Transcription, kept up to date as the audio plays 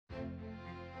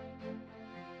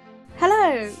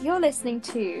Hello, you're listening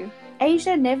to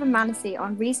Asia Nova Manasi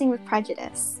on Reasoning with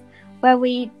Prejudice, where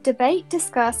we debate,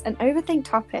 discuss, and overthink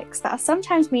topics that are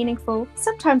sometimes meaningful,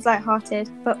 sometimes lighthearted,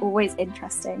 but always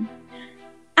interesting.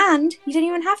 And you don't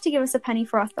even have to give us a penny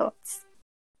for our thoughts.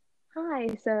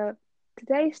 Hi, so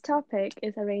today's topic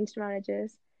is arranged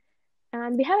marriages,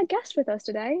 and we have a guest with us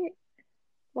today.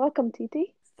 Welcome,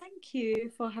 Titi. Thank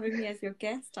you for having me as your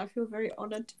guest. I feel very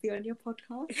honoured to be on your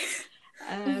podcast.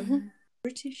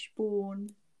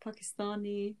 British-born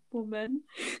Pakistani woman,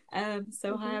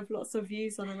 so I have lots of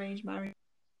views on arranged marriage,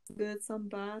 some good, some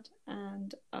bad,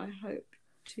 and I hope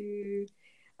you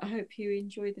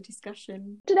enjoy the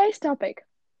discussion. Today's topic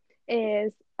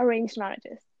is arranged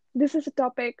marriages. This is a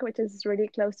topic which is really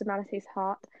close to Manasi's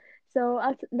heart. So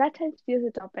let's introduce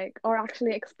the topic, or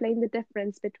actually explain the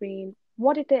difference between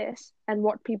what it is and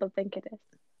what people think it is.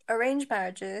 Arranged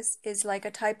marriages is like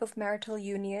a type of marital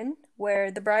union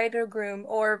where the bride or groom,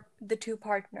 or the two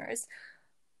partners,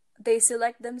 they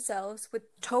select themselves with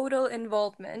total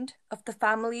involvement of the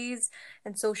families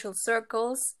and social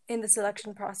circles in the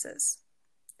selection process.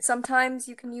 Sometimes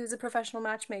you can use a professional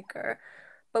matchmaker,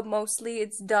 but mostly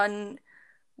it's done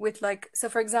with so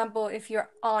for example, if your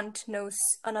aunt knows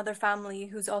another family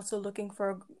who's also looking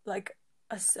for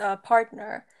a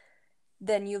partner,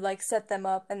 then you set them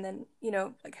up and then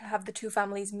have the two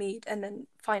families meet and then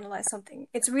finalize something.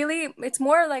 It's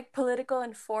more political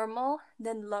and formal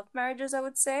than love marriages, I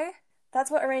would say. That's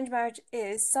what arranged marriage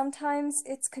is. Sometimes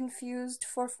it's confused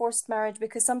for forced marriage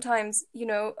because sometimes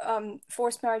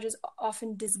forced marriage is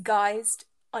often disguised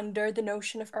under the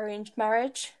notion of arranged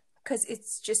marriage because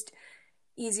it's just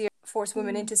easier to force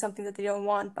women into something that they don't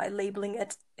want by labeling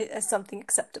it as something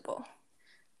acceptable.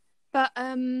 But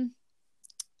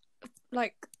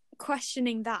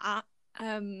questioning that,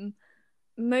 not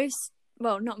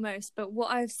most, but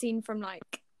what I've seen from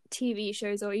TV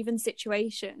shows or even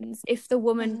situations, if the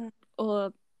woman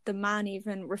or the man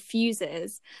even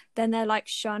refuses, then they're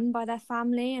shunned by their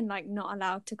family and not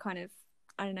allowed to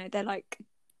they're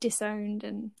disowned,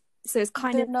 and so it's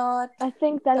kind They're of not. I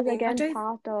think that is again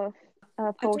part of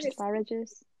forced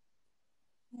marriages.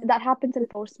 That happens in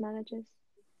forced marriages.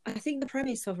 I think the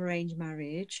premise of arranged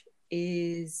marriage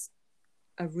is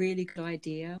a really good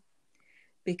idea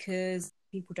because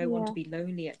people don't want to be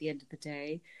lonely at the end of the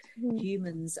day.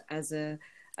 Humans as a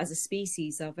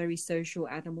species are very social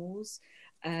animals,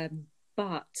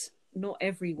 but not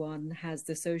everyone has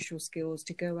the social skills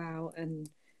to go out and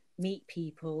meet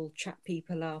people, chat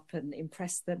people up and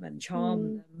impress them and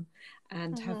charm them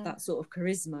and have that sort of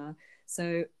charisma.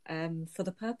 So for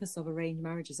the purpose of arranged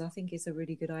marriages, I think it's a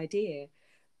really good idea.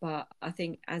 But I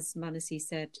think, as Manasi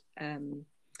said,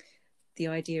 the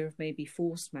idea of maybe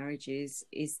forced marriages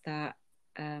is that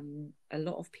a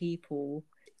lot of people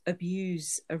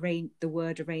abuse the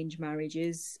word arranged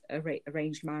marriages,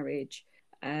 arranged marriage.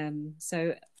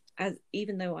 So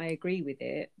even though I agree with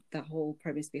it, the whole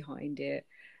premise behind it,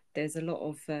 there's a lot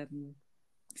of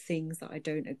things that I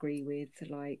don't agree with.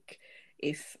 Like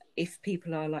if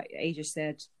people are, like Asia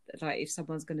said, if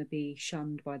someone's going to be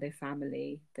shunned by their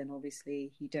family, then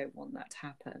obviously you don't want that to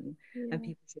happen. And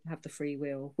people should have the free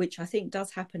will, which I think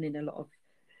does happen in a lot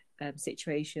of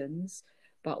situations,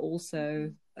 but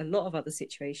also a lot of other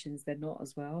situations they're not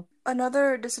as well.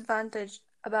 Another disadvantage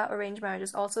about arranged marriage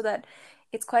is also that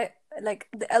it's quite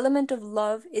the element of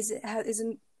love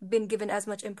isn't been given as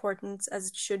much importance as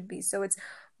it should be. So it's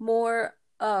more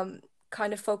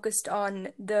kind of focused on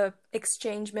the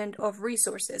exchangement of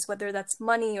resources, whether that's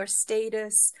money or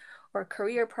status or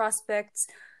career prospects,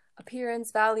 appearance,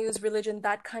 values, religion,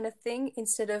 that kind of thing,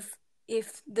 instead of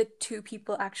if the two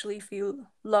people actually feel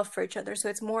love for each other. So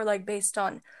it's more based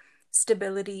on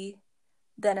stability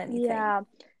than anything. Yeah,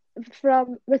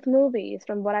 with movies,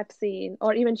 from what I've seen,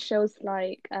 or even shows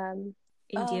like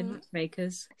Indian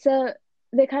matchmakers. So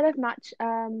they kind of match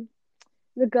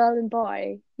the girl and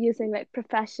boy using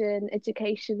profession,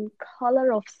 education,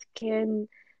 color of skin,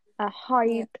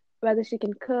 height, whether she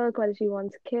can cook, whether she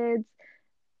wants kids.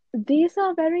 These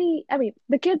are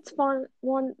the kids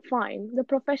one fine. The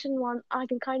profession one I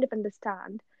can kind of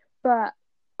understand, but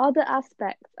other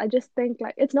aspects, I just think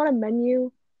it's not a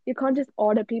menu. You can't just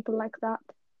order people like that.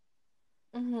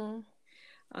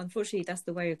 Unfortunately, that's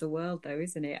the way of the world, though,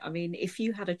 isn't it? I mean, if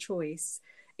you had a choice,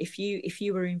 if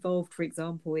you were involved, for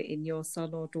example, in your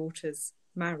son or daughter's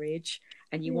marriage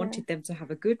and you wanted them to have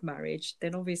a good marriage,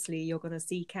 then obviously you're going to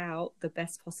seek out the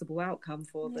best possible outcome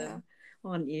for them,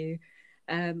 aren't you?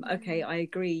 Okay, I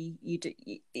agree. You do,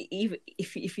 even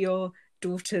if you're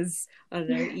daughter's, I don't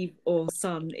know, or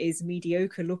son is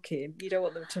mediocre looking, you don't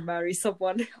want them to marry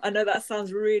someone, I know that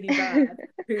sounds really bad,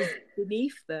 who's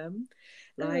beneath them.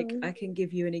 Like, I can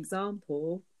give you an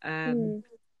example.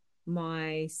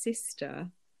 My sister,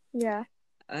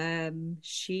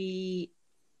 she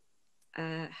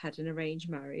had an arranged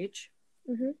marriage,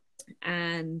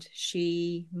 and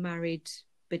she married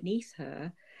beneath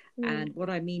her. And what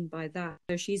I mean by that,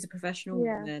 so she's a professional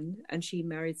woman, and she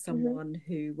married someone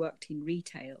who worked in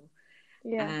retail.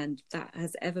 And that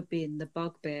has ever been the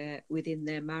bugbear within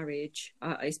their marriage.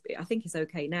 I think it's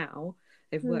okay now.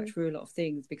 They've worked through a lot of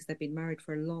things because they've been married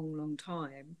for a long, long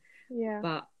time.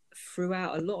 But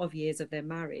throughout a lot of years of their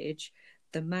marriage,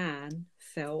 the man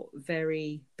felt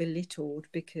very belittled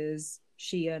because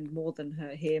she earned more than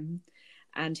him,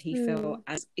 and he felt,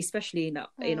 as especially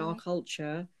in our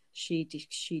culture, he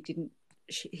didn't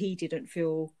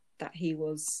feel that he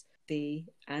was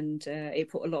and it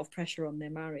put a lot of pressure on their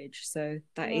marriage. So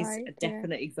that is a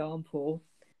definite example.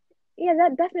 Yeah,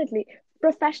 that definitely.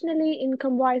 Professionally,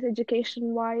 income wise,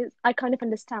 education wise, I kind of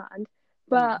understand,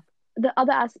 but the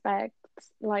other aspects,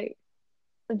 like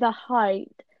the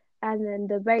height and then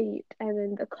the weight and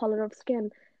then the color of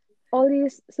skin, all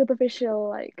these superficial,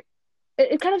 like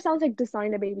it kind of sounds like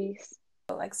designer babies.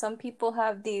 Like, some people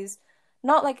have these,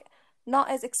 not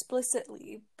as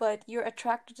explicitly, but you're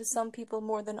attracted to some people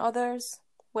more than others,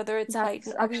 whether it's height.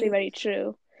 That's actually very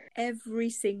true. Every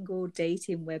single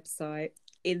dating website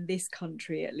in this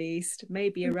country, at least,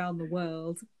 maybe around the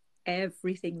world,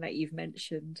 everything that you've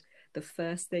mentioned, the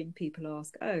first thing people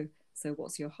ask, oh, so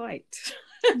what's your height?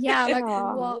 Yeah, like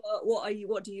what are you?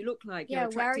 What do you look like? Yeah, You're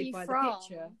attracted where are you by from? the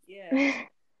picture. Yeah.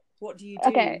 What do you do?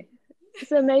 Okay,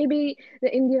 so maybe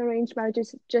the Indian arranged marriage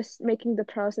is just making the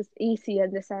process easier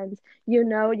in the sense, you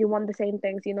want the same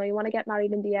things, you want to get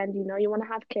married in the end, you want to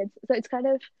have kids. So it's kind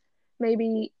of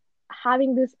maybe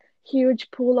having this huge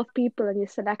pool of people and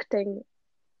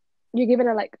you're given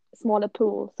a like smaller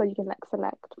pool so you can like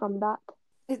select from that.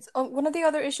 It's one of the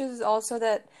other issues is also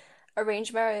that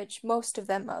arranged marriage, most of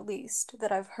them at least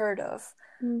that I've heard of,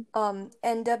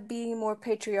 end up being more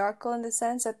patriarchal in the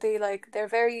sense that they're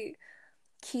very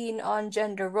keen on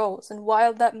gender roles, and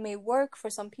while that may work for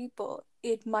some people,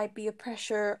 it might be a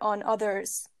pressure on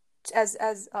others,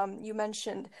 as you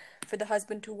mentioned, for the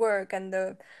husband to work and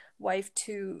the wife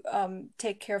to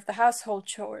take care of the household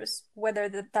chores,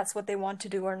 whether that's what they want to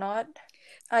do or not.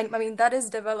 I mean, that is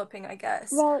developing, I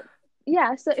guess. Well,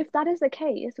 yeah, so if that is the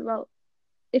case, well,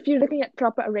 if you're looking at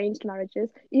proper arranged marriages,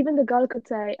 even the girl could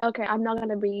say, okay, I'm not going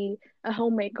to be a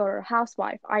homemaker or a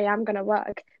housewife. I am going to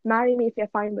work. Marry me if you're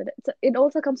fine with it. So it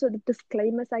also comes with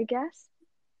disclaimers, I guess.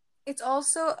 It's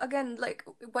also, again, like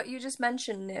what you just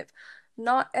mentioned, Niv,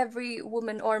 not every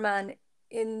woman or man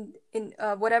in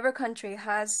whatever country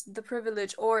has the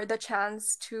privilege or the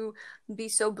chance to be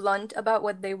so blunt about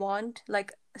what they want.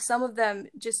 Like, some of them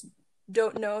just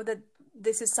don't know that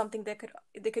this is something they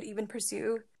could even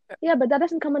pursue. Yeah, but that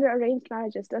doesn't come under arranged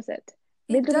marriages, does it?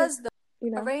 It does, though.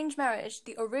 Arranged marriage,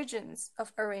 the origins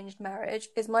of arranged marriage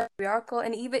is much patriarchal,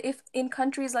 and even if in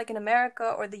countries like in America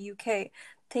or the UK,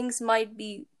 things might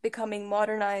be becoming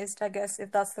modernized, I guess,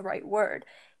 if that's the right word,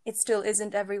 it still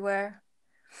isn't everywhere.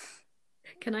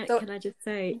 Can I just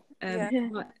say,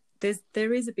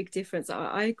 there is a big difference.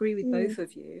 I agree with both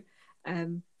of you,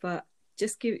 but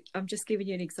I'm just giving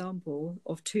you an example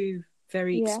of two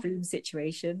very extreme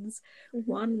situations.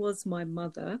 One was my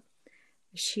mother.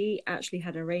 She actually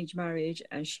had an arranged marriage,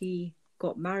 and she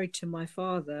got married to my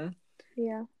father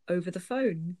over the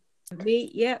phone.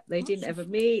 They didn't ever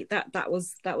meet. That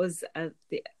was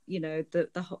the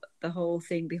whole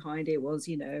thing behind it was,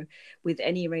 with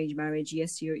any arranged marriage,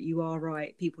 yes, you are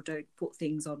right, people don't put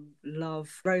things on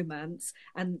love, romance,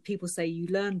 and people say you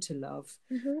learn to love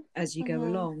as you go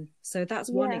along. So that's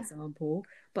one example.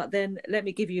 But then let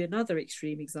me give you another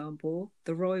extreme example.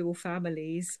 The royal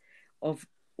families of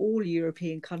all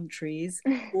European countries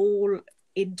all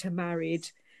intermarried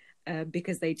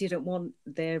because they didn't want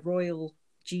their royal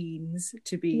genes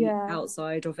to be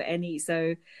outside of any.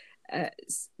 So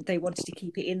they wanted to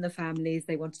keep it in the families.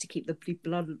 They wanted to keep the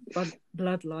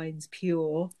bloodlines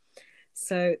pure.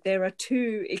 So there are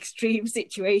two extreme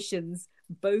situations,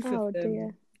 both of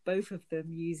them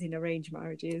using arranged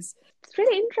marriages. It's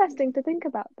really interesting to think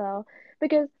about, though,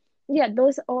 because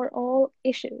those are all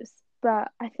issues,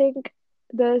 but I think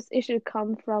those issues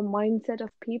come from mindset of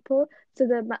people. So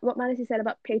what Manasi said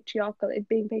about it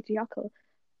being patriarchal,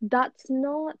 that's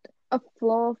not a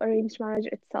flaw of arranged marriage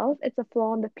itself. It's a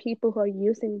flaw on the people who are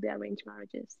using the arranged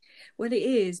marriages. Well, it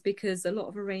is, because a lot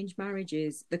of arranged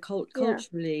marriages,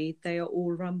 culturally, they are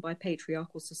all run by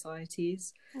patriarchal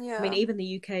societies. Yeah. I mean, even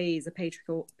the UK is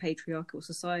a patriarchal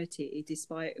society,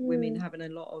 despite women having a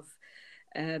lot of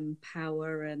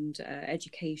power and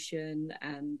education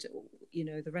and, you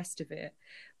know, the rest of it.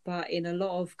 But in a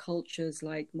lot of cultures,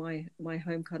 like my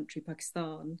home country,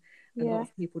 Pakistan, a lot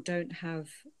of people don't have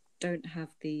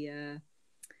the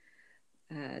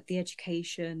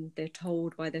education. They're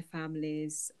told by their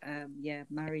families,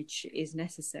 marriage is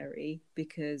necessary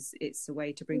because it's a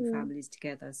way to bring families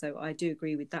together. So I do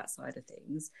agree with that side of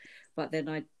things. But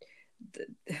then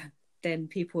then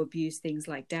people abuse things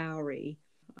like dowry.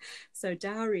 So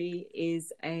dowry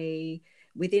is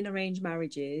within arranged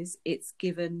marriages, it's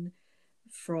given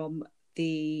from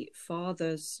the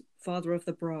father of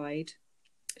the bride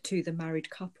to the married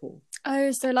couple.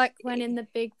 Oh, so like when in The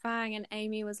Big Bang and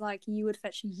Amy was like, you would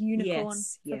fetch a unicorn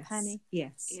for a penny.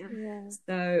 Yes. Yeah.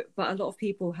 So, but a lot of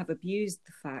people have abused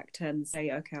the fact and say,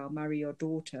 okay, I'll marry your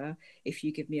daughter if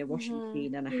you give me a washing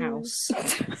machine and a house.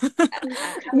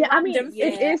 Yeah, I mean,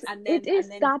 it is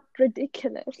that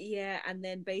ridiculous. Yeah, and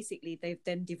then basically they've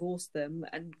then divorced them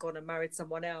and gone and married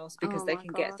someone else because they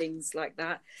can get things like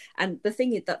that. And the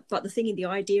thing is the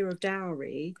idea of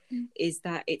dowry is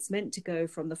that it's meant to go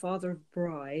from the father of the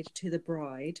bride to the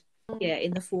bride,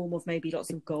 in the form of maybe lots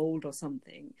of gold or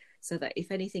something, so that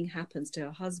if anything happens to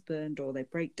her husband or they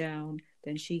break down,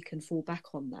 then she can fall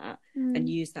back on that and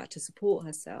use that to support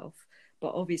herself.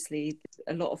 But obviously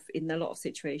in a lot of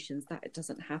situations that it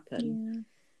doesn't happen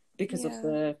because of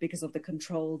the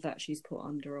control that she's put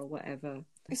under or whatever.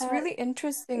 It's really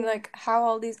interesting, like how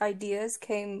all these ideas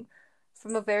came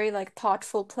from a very like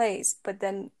thoughtful place, but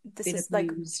then this is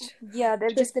abused.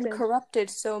 They've just been corrupted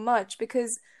so much,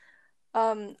 because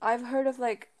I've heard of,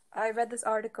 like, I read this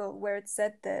article where it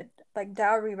said that like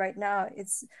dowry right now,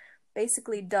 it's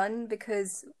basically done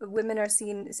because women are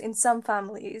seen, in some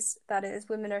families that is,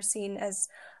 women are seen as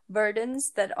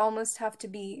burdens that almost have to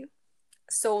be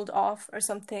sold off or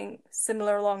something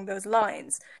similar along those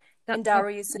lines. And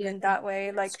dowry is in that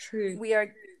way, like, true. We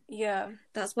are.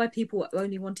 That's why people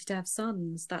only wanted to have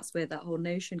sons. That's where that whole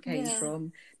notion came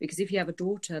from. Because if you have a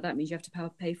daughter, that means you have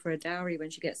to pay for a dowry when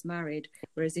she gets married.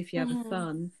 Whereas if you have a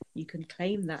son, you can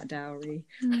claim that dowry.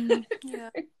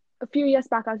 A few years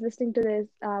back, I was listening to this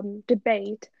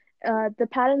debate. The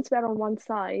parents were on one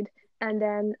side, and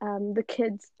then the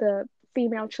kids, the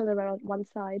female children, were on one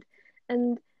side.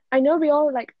 And I know we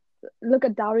all like look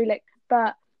at dowry, like,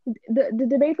 but the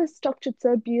debate was structured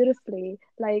so beautifully.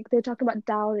 Like, they talk about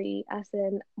dowry as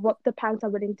in what the parents are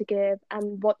willing to give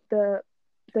and what the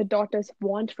daughters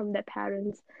want from their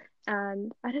parents.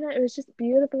 And I don't know, it was just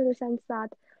beautiful in the sense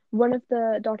that one of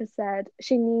the daughters said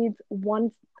she needs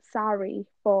one sari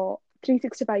for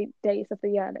 365 days of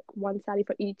the year, like one sari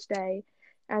for each day,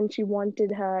 and she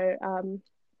wanted her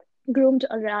groom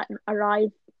to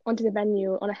arrive onto the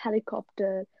venue on a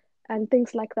helicopter and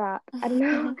things like that. I don't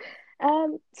know.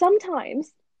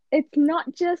 Sometimes it's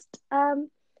not just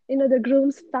the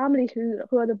groom's family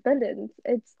who are the villains.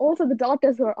 It's also the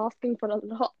daughters who are asking for a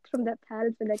lot from their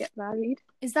parents when they get married.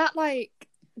 Is that like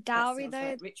dowry though?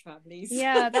 Like rich families.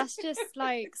 Yeah, that's just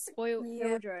like spoiled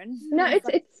children. No,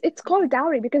 it's called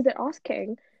dowry because they're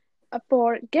asking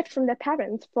for gifts from their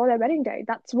parents for their wedding day.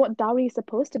 That's what dowry is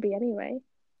supposed to be anyway.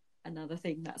 Another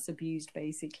thing that's abused,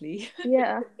 basically.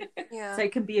 Yeah. So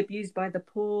it can be abused by the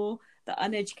poor, the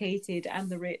uneducated, and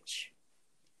the rich.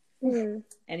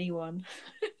 Anyone.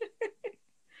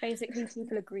 Basically,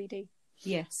 people are greedy.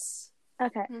 Yes.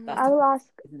 Okay, I will ask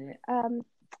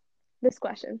this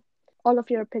question. All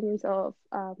of your opinions of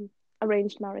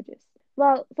arranged marriages.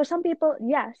 Well, for some people,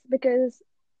 yes, because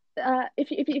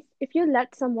if you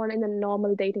let someone in the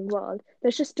normal dating world,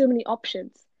 there's just too many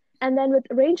options. And then with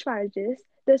arranged marriages,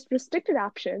 there's restricted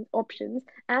options,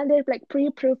 and they're like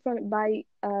pre-approved by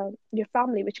your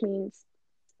family, which means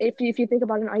if you think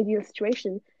about an ideal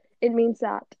situation, it means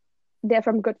that they're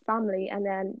from good family, and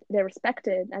then they're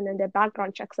respected, and then their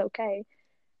background check's okay,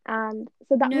 and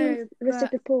so that means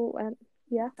restricted pool. And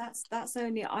that's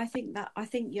only. I think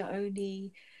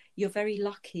you're very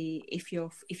lucky if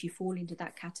you fall into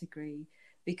that category,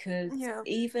 because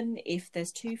even if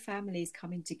there's two families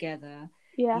coming together.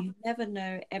 You never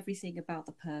know everything about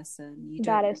the person.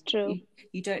 That is true.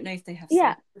 You don't know if they have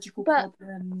psychological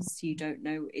problems. You don't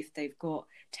know if they've got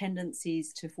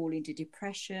tendencies to fall into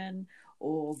depression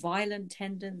or violent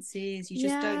tendencies. You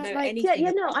just don't know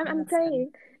anything. I'm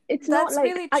saying it's not like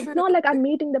really it's not like I'm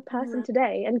meeting the person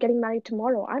today and getting married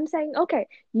tomorrow. I'm saying, okay,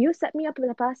 you set me up with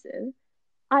a person.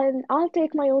 I'll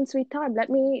take my own sweet time. Let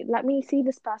me see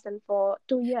this person for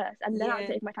 2 years, and then I'll Yeah.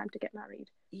 take my time to get married.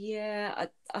 Yeah,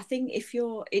 I think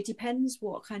it depends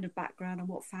what kind of background and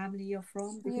what family you're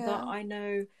from, because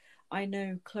Yeah. I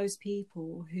know close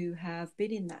people who have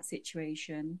been in that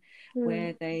situation Hmm.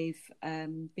 where they've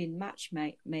been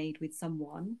made with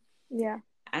someone, Yeah.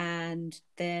 and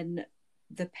then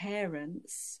the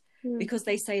parents, Hmm. because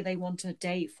they say they want a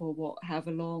date for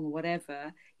however long or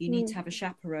whatever, you need to have a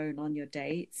chaperone on your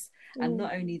dates. And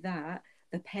not only that,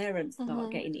 the parents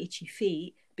start getting itchy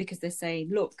feet because they're saying,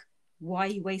 look, why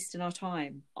are you wasting our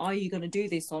time? Are you going to do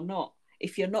this or not?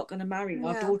 If you're not going to marry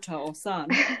our daughter or son,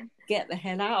 get the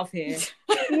hell out of here.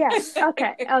 Yeah.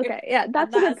 Okay. Yeah,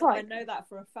 that's a good point. I know that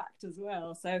for a fact as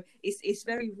well. So it's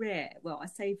very rare. Well, I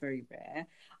say very rare.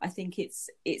 I think it's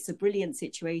a brilliant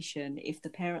situation if the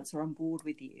parents are on board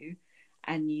with you,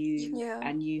 and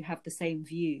you have the same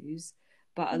views.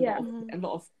 But a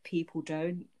lot of people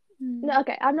don't. No,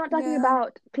 okay, I'm not talking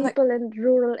about people in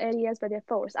rural areas where they're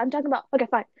forced. I'm talking about, okay,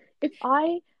 fine.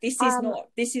 If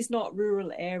This is not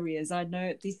rural areas. I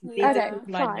know these okay, are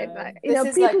people fine. I know. Like, This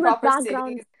is people like with proper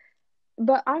backgrounds. cities.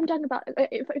 But I'm talking about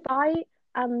if I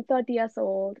am 30 years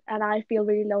old and I feel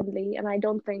really lonely and I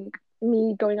don't think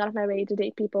me going out of my way to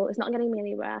date people is not getting me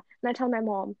anywhere, and I tell my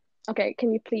mom, okay,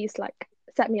 can you please like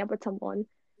set me up with someone?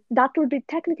 That would be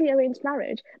technically arranged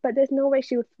marriage, but there's no way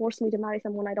she would force me to marry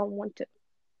someone I don't want to.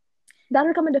 That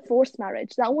would come into forced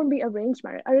marriage. That wouldn't be arranged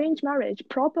marriage. Arranged marriage,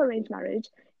 proper arranged marriage,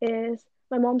 is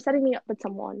my mom setting me up with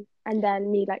someone and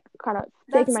then me like kind of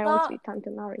taking my own sweet time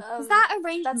to marry. Is that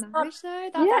arranged marriage though?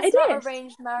 Yeah, That's it not is.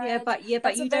 arranged marriage. But you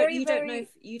That's don't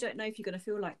know if you're going to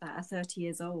feel like that at 30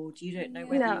 years old. You don't know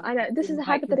whether No, I know this is a like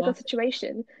hypothetical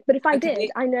situation, but if I did,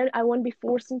 I know I won't be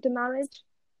forced into marriage.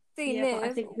 See, yeah, Niv, but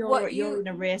I think you're in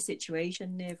a rare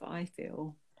situation, Niv. I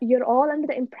feel you're all under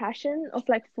the impression of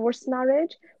like forced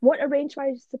marriage. What arranged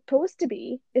marriage is supposed to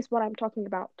be is what I'm talking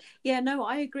about. Yeah, no,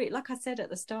 I agree. Like I said at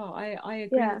the start, I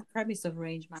agree with the premise of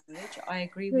arranged marriage. I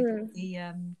agree with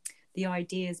the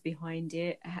ideas behind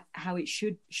it, how it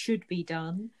should be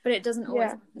done. But it doesn't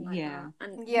always happen like that.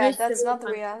 And that's not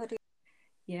the reality.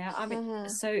 Yeah, I mean,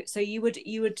 so you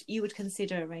would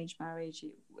consider arranged marriage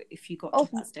if you got to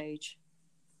that stage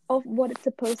of what it's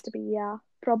supposed to be. Yeah,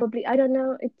 probably. I don't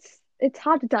know. It's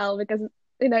hard to tell because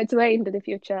it's way into the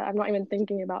future. I'm not even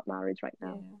thinking about marriage right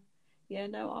now. Yeah,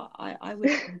 no, I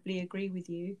would probably agree with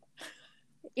you.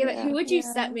 Yeah, but who would you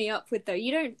set me up with though?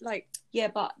 You don't like. Yeah,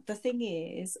 but the thing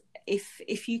is,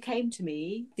 if you came to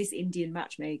me, this Indian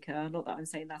matchmaker, not that I'm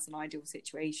saying that's an ideal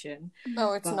situation.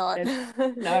 No, it's not.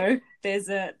 No,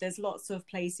 there's lots of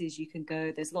places you can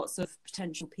go. There's lots of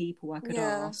potential people I could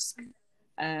ask,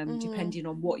 depending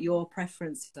on what your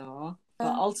preferences are.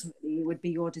 But ultimately, it would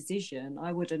be your decision.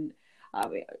 I wouldn't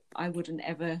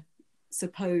ever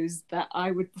suppose that I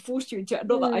would force you into.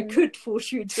 Not that I could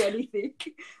force you into anything,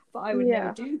 but I would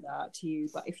never do that to you.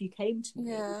 But if you came to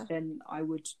me, then I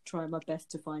would try my best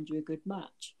to find you a good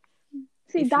match.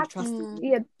 See, that's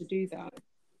to do that.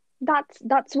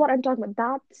 That's what I'm talking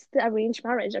about. That's the arranged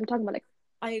marriage I'm talking about. Like,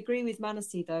 I agree with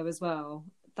Manasi though as well.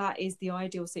 That is the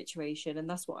ideal situation, and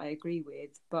that's what I agree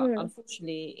with. But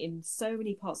unfortunately, in so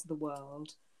many parts of the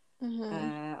world,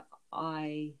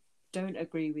 I don't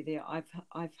agree with it.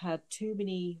 I've had too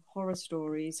many horror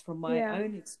stories from my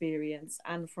own experience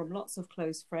and from lots of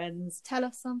close friends. Tell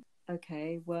us some.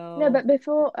 Okay, well. No, but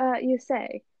before you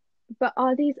say, but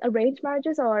are these arranged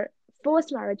marriages or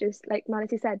forced marriages? Like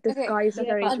Manasi said, disguised as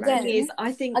arranged marriages.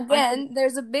 I think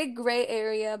there's a big gray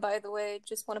area. By the way,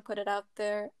 just want to put it out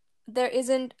there. There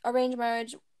isn't arranged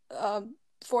marriage,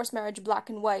 forced marriage, black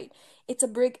and white. It's a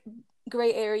big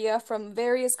gray area from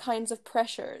various kinds of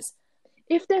pressures.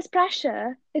 If there's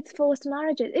pressure, it's forced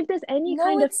marriages. If there's any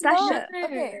kind of pressure,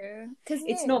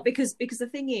 it's not because the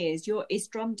thing is, it's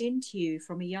drummed into you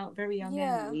from a very young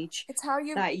age. It's how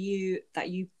you that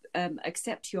you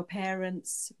accept your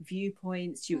parents'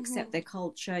 viewpoints, you accept their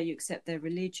culture, you accept their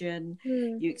religion,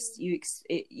 you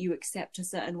accept a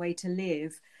certain way to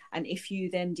live. And if you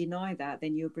then deny that,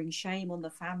 then you'll bring shame on the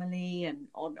family and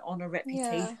on a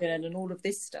reputation and all of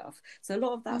this stuff. So a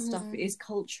lot of that stuff is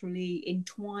culturally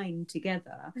entwined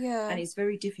together, and it's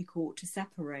very difficult to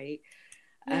separate.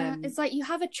 It's like you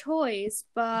have a choice,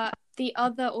 but the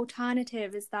other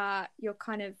alternative is that you're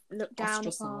kind of looked down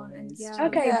upon. And,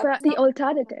 but the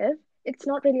alternative, it's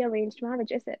not really arranged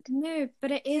marriage, is it? No,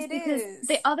 but it is because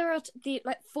the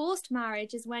forced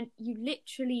marriage is when you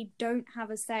literally don't have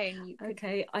a say. And you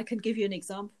Okay, I can give you an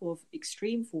example of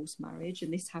extreme forced marriage,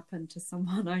 and this happened to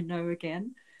someone I know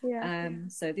again.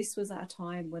 So this was at a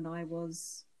time when I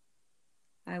was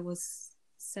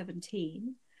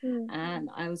 17. and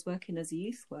I was working as a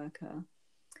youth worker,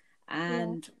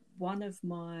 and one of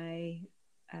my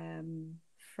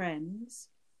friends,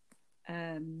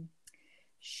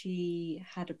 she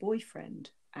had a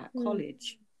boyfriend at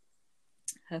college.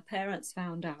 Her parents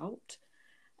found out,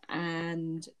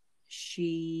 and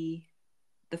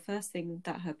the first thing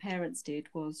that her parents did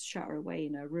was shut her away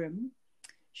in her room.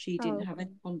 She didn't have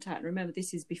any contact. Remember,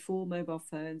 this is before mobile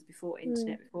phones, before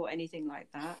internet, before anything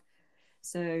like that.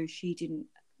 So she didn't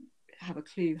have a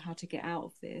clue how to get out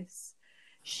of this.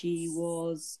 She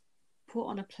was put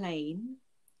on a plane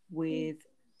with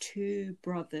two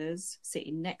brothers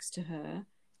sitting next to her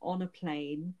on a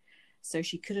plane, so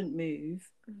she couldn't move.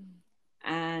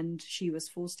 And she was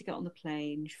forced to get on the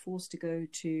plane, forced to go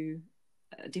to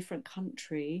a different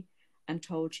country, and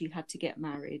told she had to get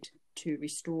married to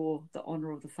restore the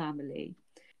honour of the family.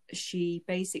 She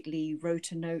basically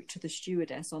wrote a note to the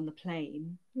stewardess on the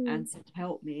plane and said,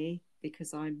 help me,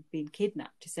 because I'm being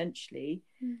kidnapped, essentially.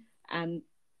 And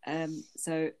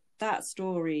so that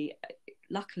story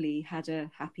luckily had a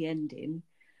happy ending.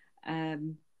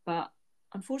 But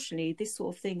unfortunately, this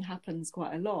sort of thing happens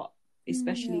quite a lot,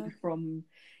 especially from,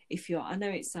 I know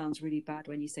it sounds really bad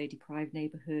when you say deprived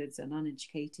neighbourhoods and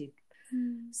uneducated.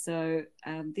 So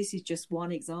this is just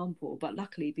one example, but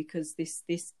luckily, because this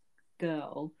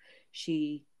girl,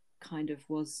 she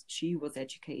was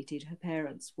educated, her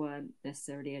parents weren't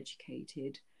necessarily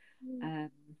educated.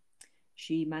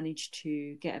 She managed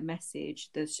to get a message.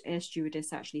 The air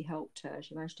stewardess actually helped her.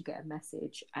 She managed to get a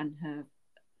message, and her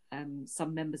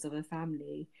some members of her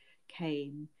family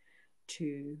came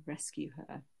to rescue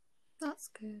her. That's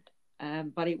good.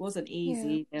 But it wasn't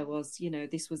easy. There was,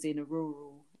 this was in a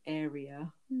rural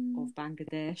area of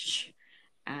Bangladesh,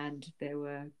 and there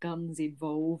were guns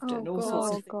involved and all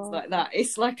sorts of things like that.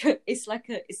 It's like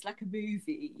a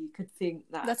movie. You could think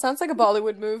that sounds like a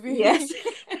Bollywood movie. Yes.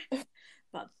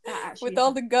 But that actually with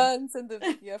all the guns and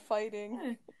the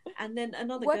fighting. And then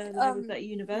another girl I was at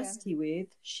university with,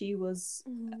 she was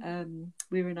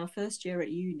we were in our first year at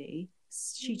uni.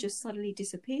 She just suddenly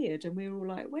disappeared, and we were all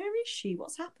like, where is she?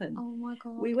 What's happened? Oh my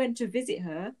god. We went to visit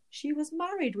her. She was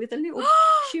married with a little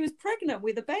she was pregnant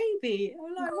with a baby. And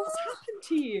we're like, what's happened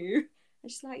to you?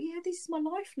 And she's like, yeah, this is my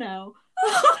life now.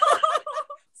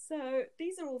 So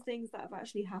these are all things that have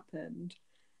actually happened.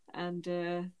 And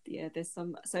there's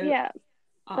some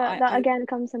but that again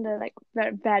comes under like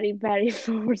very, very, very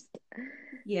forced.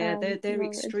 Yeah, they're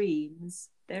extremes.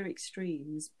 They're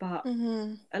extremes, but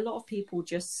a lot of people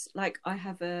just like, I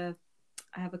have a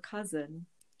cousin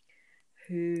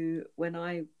who, when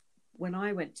I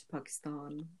went to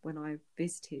Pakistan, when I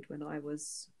visited when I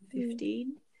was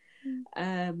 15,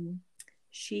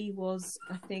 she was,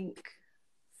 I think,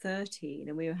 13,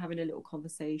 and we were having a little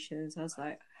conversation. So I was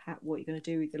like, what are you going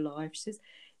to do with your life? She says,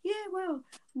 yeah, well,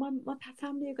 my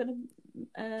family are going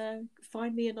to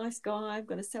find me a nice guy. I'm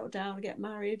going to settle down and get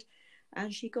married.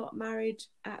 And she got married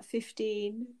at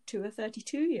 15 to a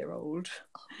 32-year-old.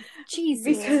 Oh, Jesus.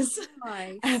 Because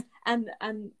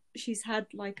and she's had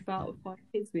like about 5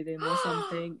 kids with him or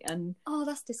something. And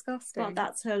that's disgusting. But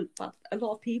that's her. But a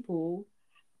lot of people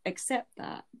accept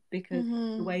that because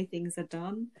the way things are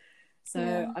done.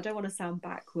 So I don't want to sound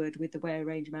backward with the way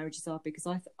arranged marriages are, because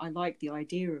I like the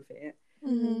idea of it.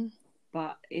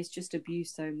 But it's just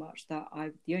abused so much that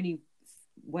the only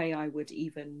way I would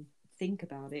even think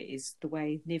about it is the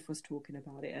way Niv was talking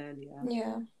about it earlier.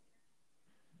 Yeah.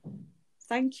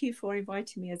 Thank you for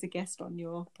inviting me as a guest on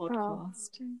your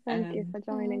podcast. Thank you for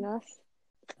joining us.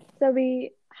 So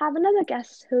we have another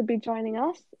guest who'll be joining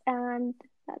us, and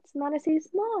that's Manasi's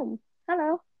mom.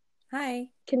 Hello. Hi.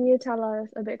 Can you tell us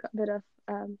a bit of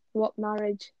what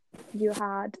marriage you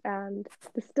had and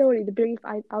the brief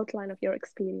outline of your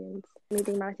experience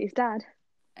meeting Manasi's dad?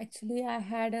 Actually, I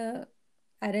had a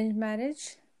arranged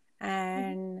marriage,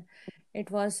 and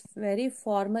it was very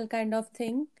formal kind of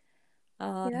thing.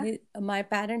 My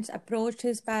parents approached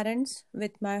his parents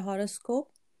with my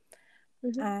horoscope,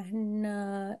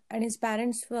 and his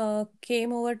parents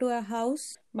came over to our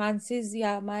house. My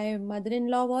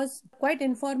mother-in-law was quite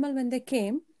informal when they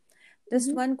came.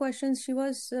 Just one question, she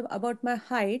was about my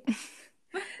height.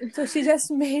 So she just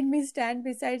made me stand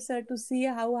beside her to see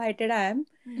how heighted I am.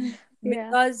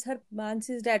 Because her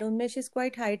Mansi's dad, Unmesh, is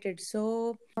quite heighted.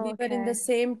 So we were in the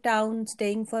same town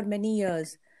staying for many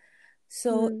years.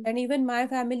 So, and even my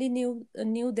family knew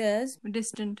theirs.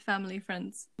 Distant family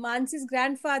friends. Mansi's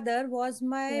grandfather was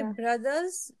my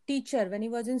brother's teacher when he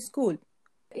was in school.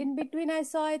 In between, I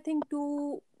saw, I think,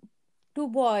 two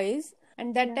boys.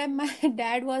 And that time my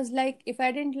dad was like, if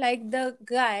I didn't like the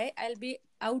guy, I'll be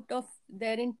out of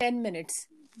there in 10 minutes.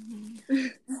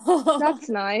 That's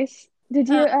nice. Did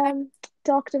you Uh,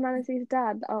 talk to Manasi's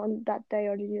dad on that day,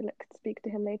 or did you like speak to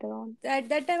him later on? at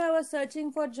that time I was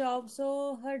searching for job,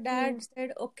 so her dad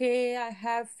said, "Okay, I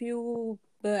have few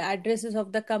addresses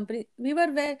of the company." We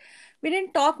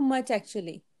didn't talk much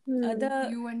actually. The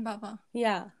You and Baba.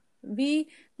 Yeah, we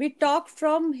talked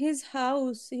from his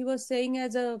house. He was staying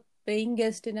as a paying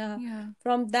guest in a Yeah.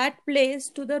 from that place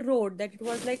to the road, that it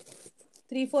was like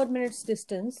 3-4 minutes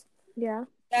distance. Yeah.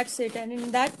 That's it. And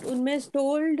in that, Unmesh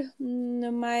told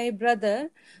my brother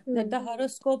that the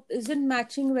horoscope isn't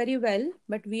matching very well,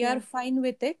 but we are fine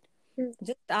with it. Mm.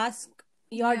 Just ask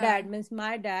your Yeah. dad, means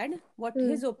my dad, what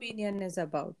his opinion is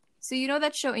about. So you know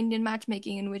that show Indian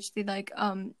Matchmaking, in which they like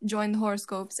join the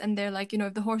horoscopes and they're like,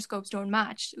 if the horoscopes don't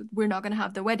match, we're not gonna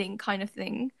have the wedding kind of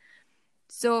thing.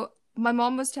 So my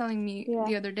mom was telling me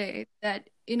the other day that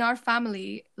in our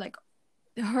family, like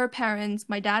her parents,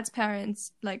 my dad's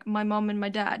parents, like my mom and my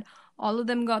dad, all of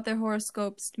them got their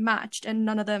horoscopes matched, and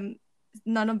none of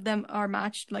them are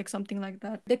matched, like something like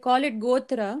that. They call it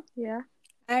Gotra. Yeah.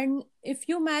 And if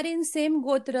you marry in same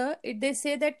Gotra, they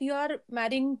say that you are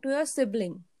marrying to a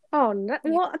sibling. Oh, no,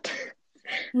 what?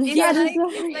 It's Yeah, like, so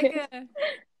it's like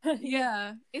a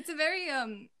yeah, it's a very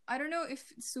I don't know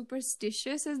if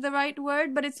superstitious is the right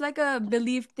word, but it's like a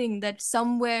believed thing that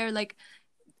somewhere like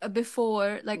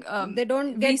before, like They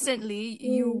don't get recently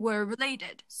you were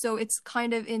related, so it's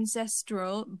kind of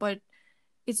ancestral, but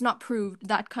it's not proved,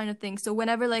 that kind of thing. So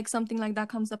whenever like something like that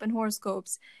comes up in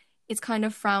horoscopes, it's kind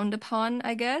of frowned upon,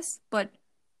 I guess. But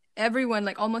everyone,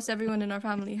 like almost everyone in our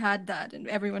family had that, and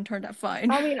everyone turned out fine.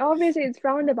 I mean, obviously it's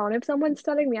frowned upon. If someone's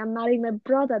telling me I'm marrying my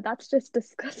brother, that's just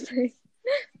disgusting.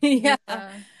 yeah.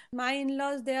 Yeah. My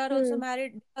in-laws, they are also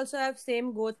married, they also have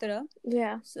same Gotra.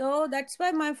 Yeah. So that's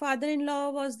why my father-in-law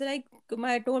was like,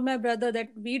 I told my brother that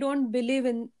we don't believe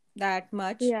in that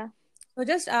much. Yeah. So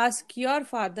just ask your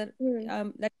father.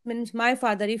 That means my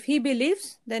father. If he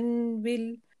believes, then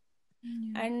we'll.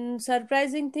 And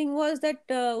surprising thing was that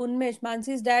Unmesh,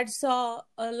 Mansi's dad, saw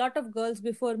a lot of girls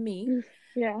before me.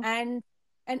 Yeah. And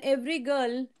every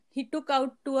girl he took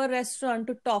out to a restaurant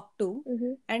to talk to,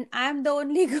 and I'm the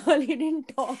only girl he didn't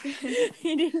talk.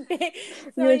 He didn't take.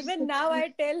 So Yes. even now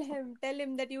I tell him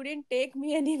that you didn't take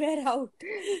me anywhere out.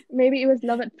 Maybe it was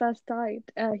love at first sight.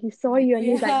 He saw you and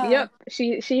he's like, "Yep,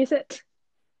 she's it."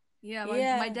 Yeah,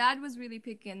 my dad was really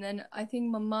picky, and then I think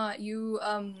Mama,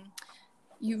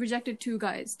 you rejected 2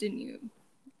 guys, didn't you?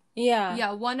 Yeah.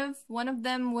 Yeah, one of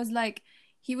them was like,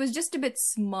 he was just a bit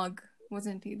smug,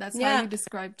 wasn't he? That's how you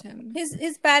described him.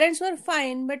 His parents were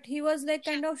fine, but he was like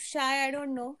kind of shy, I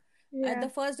don't know. The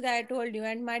first guy I told you,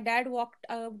 and my dad walked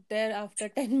out there after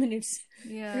 10 minutes.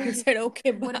 Yeah. He said,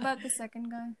 "Okay, bye." What about the second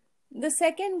guy? The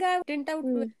second guy turned out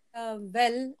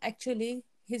well, actually.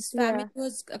 His family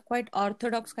was a quite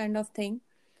orthodox kind of thing.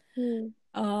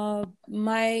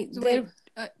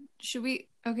 Should we?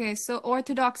 Okay, so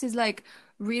Orthodox is like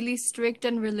really strict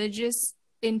and religious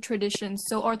in tradition.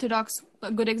 So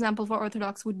a good example for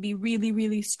Orthodox would be really,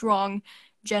 really strong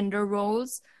gender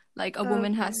roles. Like a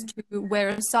woman has to wear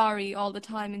a sari all the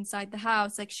time inside the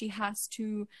house. Like she has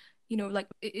to, like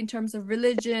in terms of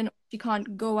religion, she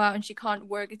can't go out and she can't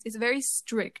work. It's very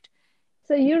strict.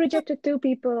 So you rejected 2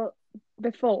 people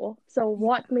before. So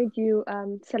what made you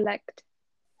select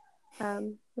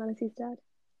Manasi's dad?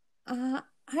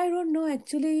 I don't know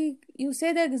actually. You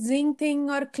say that zing thing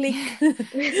or click.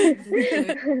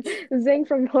 Zing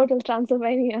from Hotel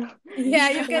Transylvania. Yeah,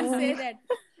 you can say that.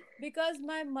 Because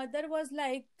my mother was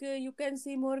like, you can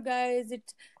see more guys.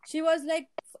 She was like,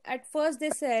 at first they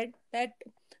said that,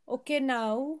 okay,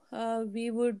 now we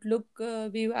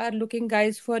are looking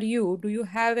guys for you. Do you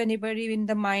have anybody in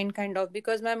the mind, kind of?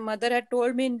 Because my mother had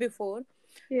told me before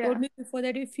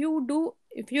that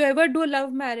if you ever do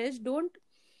love marriage, don't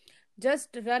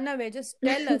just run away, just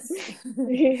tell us.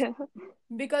 Yeah.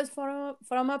 Because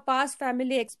from our past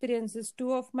family experiences,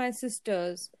 2 of my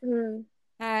sisters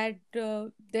had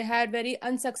very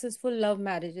unsuccessful love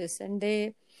marriages, and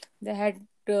they had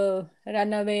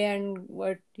run away, and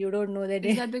what you don't know that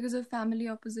is that because of family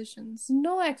oppositions?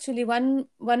 No, actually, one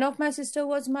of my sister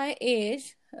was my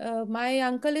age. My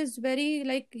uncle is very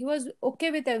like, he was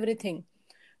okay with everything.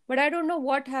 But I don't know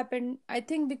what happened. I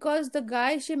think because the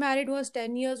guy she married was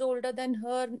 10 years older than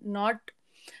her, not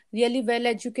really well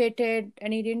educated,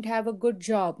 and he didn't have a good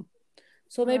job.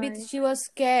 So maybe she was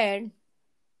scared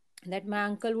that my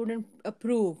uncle wouldn't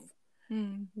approve.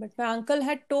 But my uncle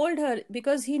had told her,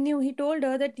 because he told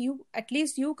her that at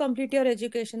least you complete your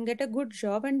education, get a good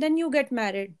job, and then you get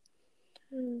married.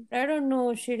 I don't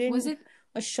know. She didn't. Was it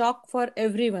a shock for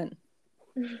everyone?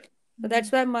 So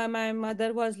that's why my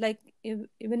mother was like,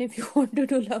 even if you want to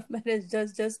do love marriage,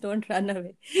 just don't run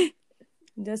away.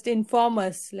 just inform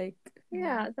us. Like,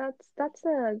 Yeah, that's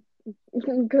a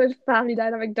good family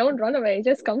dynamic. Don't run away.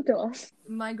 Just come to us.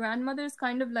 My grandmother's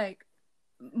kind of like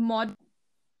modern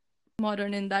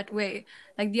in that way.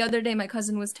 Like the other day, my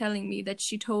cousin was telling me that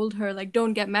she told her, like,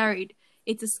 don't get married.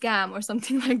 It's a scam or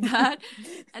something like that.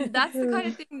 And that's the kind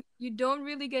of thing you don't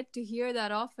really get to hear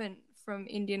that often from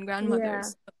Indian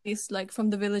grandmothers, at least like from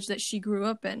the village that she grew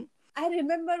up in. I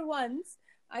remember once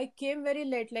I came very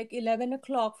late, like 11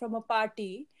 o'clock from a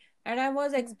party, and I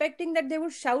was expecting that they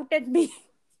would shout at me.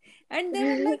 And they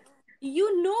were like,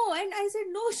 and I said,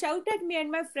 no, shout at me.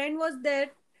 And my friend was there.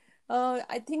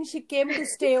 I think she came to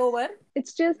stay over.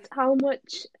 It's just how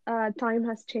much time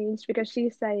has changed, because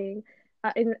she's saying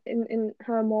in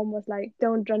her mom was like,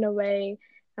 don't run away,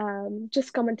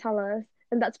 just come and tell us,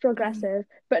 and that's progressive.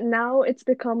 But now it's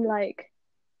become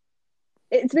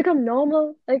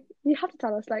normal. Like, you have to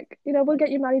tell us, like, we'll get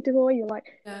you married to who you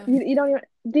like. You don't even,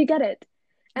 do you get it?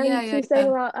 And she's saying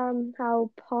about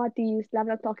how parties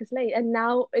 11 o'clock is late, and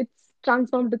now it's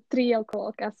transformed to 3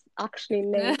 o'clock as actually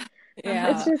late.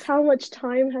 It's just how much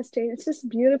time has changed. It's just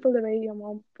beautiful the way your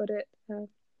mom put it.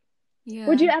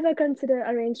 Would you ever consider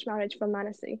arranged marriage for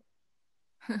Manasi?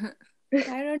 I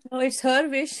don't know. It's her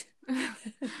wish.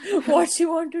 What she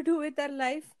want to do with her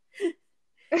life.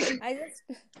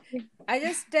 I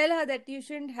just tell her that you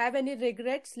shouldn't have any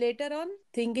regrets later on.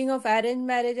 Thinking of arranged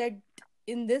marriage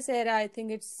in this era, I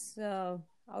think it's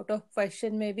out of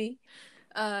question maybe.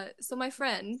 So my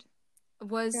friend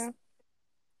was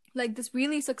like this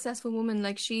really successful woman.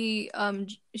 Like she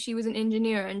was an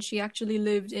engineer, and she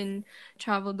actually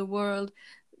traveled the world,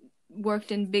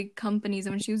 worked in big companies,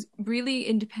 and she was really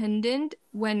independent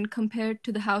when compared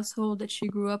to the household that she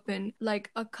grew up in.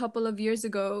 Like a couple of years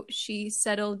ago, she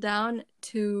settled down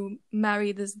to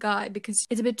marry this guy because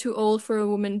it's a bit too old for a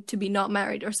woman to be not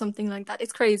married or something like that.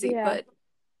 It's crazy, but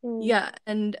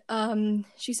and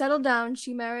she settled down.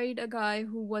 She married a guy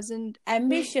who wasn't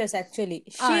ambitious. Actually,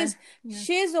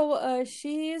 she's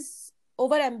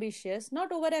over ambitious,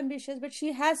 not over ambitious, but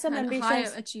she has some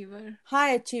ambitions.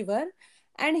 High achiever.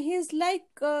 And he's like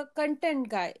a content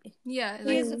guy.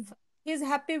 He's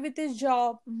happy with his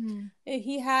job.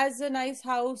 He has a nice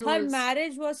house. Her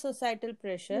marriage was societal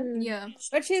pressure.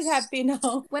 But she's happy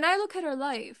now. When I look at her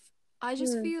life, I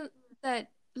just feel that,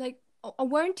 like,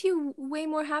 weren't you way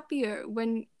more happier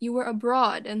when you were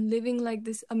abroad and living like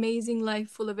this amazing life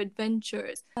full of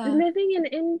adventures? Living in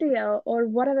India or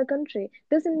whatever country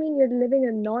doesn't mean you're living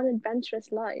a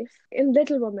non-adventurous life. In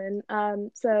Little Women,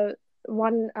 so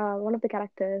one of the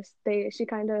characters, she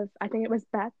kind of, I think it was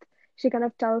Beth, she kind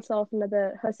of tells off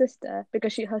her sister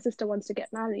because her sister wants to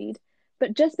get married.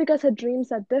 But just because her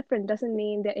dreams are different doesn't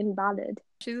mean they're invalid.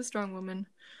 She's a strong woman.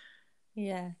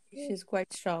 Yeah, she's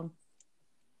quite strong.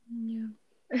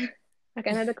 Okay,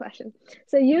 another question.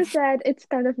 So you said it's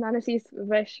kind of Manasi's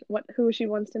wish who she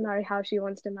wants to marry, how she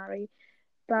wants to marry.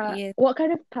 But what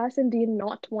kind of person do you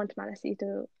not want Manasi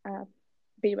to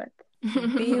be with?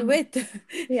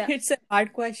 It's a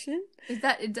hard question. Does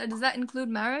that include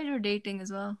marriage or dating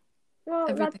as well? Well,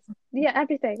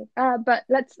 everything. But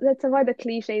let's avoid the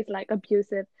cliches like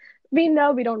abusive. We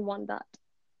know we don't want that.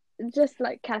 Just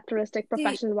like characteristic,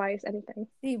 professional wise, anything.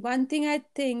 See, one thing I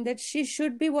think that she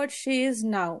should be what she is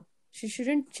now. She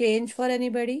shouldn't change for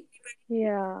anybody.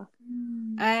 Yeah.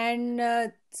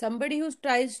 And somebody who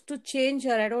tries to change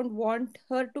her, I don't want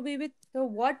her to be with. So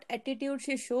what attitude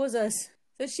she shows us.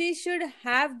 So she should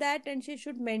have that, and she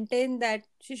should maintain that.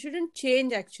 She shouldn't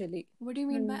change, actually. What do you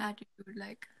mean by attitude?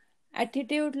 Like?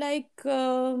 Attitude like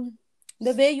the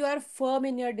way you are firm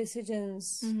in your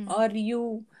decisions, or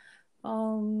you,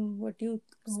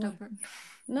 stubborn.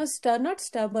 No, not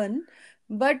stubborn,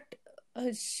 but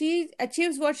she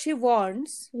achieves what she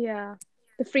wants. Yeah,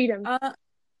 the freedom.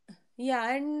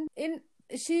 And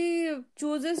she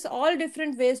chooses all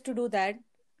different ways to do that.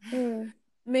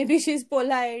 Maybe she's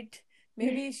polite.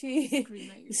 Maybe she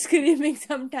screaming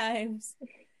sometimes.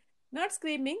 Not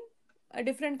screaming, a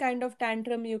different kind of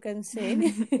tantrum, you can say.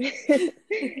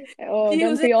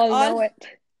 Don't we all know it?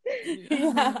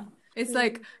 Yeah. It's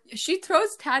like she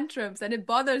throws tantrums and it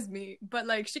bothers me, but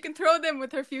like she can throw them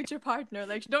with her future partner.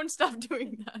 Like, don't stop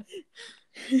doing that.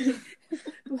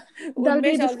 That'll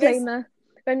be a disclaimer.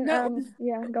 Go on.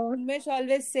 Unmesh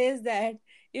always says that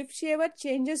if she ever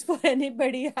changes for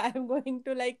anybody, I'm going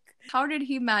to like. How did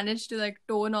he manage to like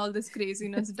tone all this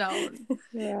craziness down?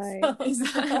 Right.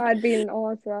 I'd be in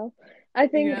awe as well. I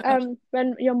think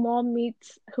when your mom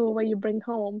meets whoever you bring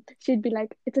home, she'd be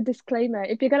like, it's a disclaimer.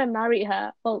 If you're going to marry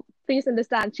her, well, please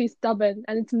understand she's stubborn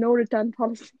and it's no return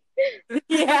policy.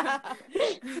 Yeah.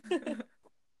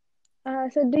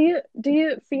 So do do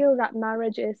you feel that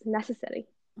marriage is necessary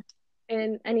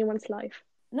in anyone's life?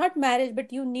 Not marriage,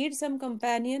 but you need some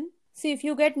companion. See, if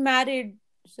you get married,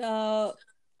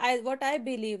 what I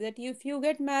believe that if you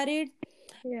get married,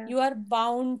 Yeah. you are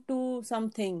bound to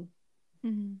something.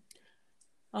 Mm-hmm.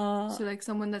 Uh, So like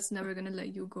someone that's never gonna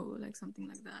let you go, like something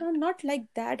like that. no, not like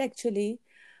that actually,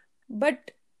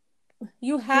 but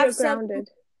you You're have some. grounded.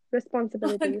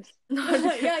 Responsibilities.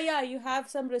 Yeah, you have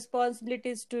some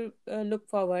responsibilities to look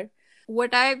forward.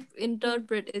 What I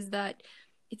interpret is that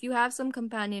if you have some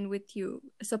companion with you,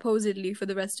 supposedly for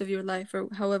the rest of your life or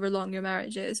however long your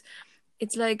marriage is,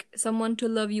 it's like someone to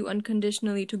love you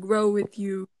unconditionally, to grow with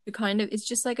you, to kind of, it's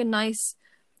just like a nice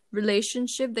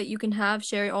relationship that you can have,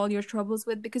 share all your troubles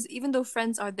with, because even though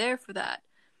friends are there for that,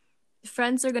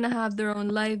 friends are going to have their own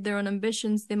life, their own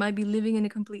ambitions. They might be living in a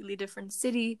completely different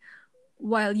city,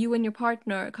 while you and your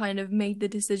partner kind of made the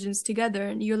decisions together,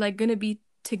 and you're like going to be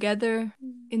together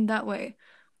in that way.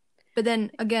 But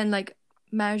then again, like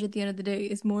marriage at the end of the day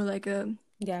is more like a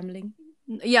Gambling.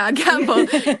 a gamble.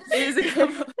 It is a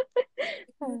gamble.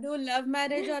 You do love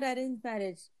marriage or arranged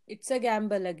marriage, it's a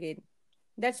gamble again.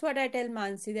 That's what I tell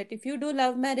Mansi, that if you do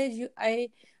love marriage, I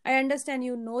understand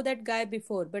you know that guy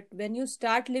before, but when you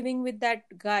start living with that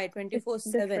guy It's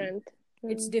 24/7, different.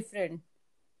 it's different.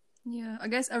 Yeah, I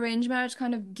guess arranged marriage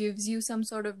kind of gives you some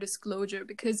sort of disclosure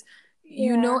because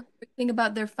you Yeah. know everything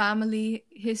about their family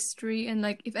history, and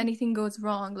like if anything goes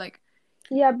wrong, like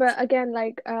Yeah, but again,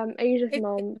 like Asia's It,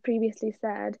 mom previously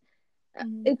said,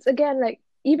 Mhm. it's again like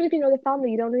even if you know the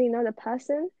family, you don't really know the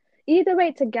person. Either way,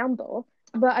 it's a gamble.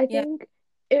 But I yeah, think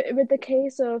with the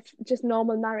case of just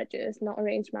normal marriages, not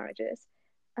arranged marriages,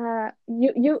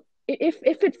 you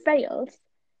if it fails,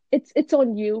 it's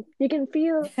on you. You can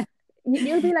feel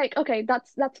you'll be like, okay,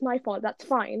 that's my fault. That's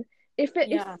fine. If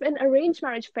yeah. an arranged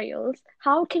marriage fails,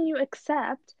 how can you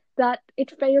accept that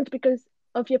it failed because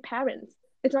of your parents?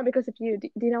 It's not because of you. Do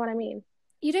you know what I mean?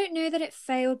 You don't know that it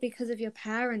failed because of your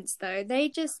parents, though. They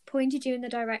just pointed you in the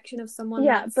direction of someone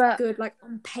Yeah, that's but good, like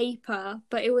on paper,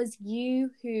 but it was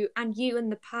you and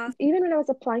the past. even when I was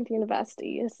applying to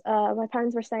universities, my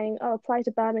parents were saying, "Oh, apply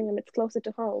to Birmingham. It's closer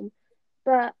to home."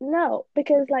 But no,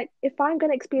 because like if I'm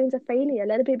gonna experience a failure,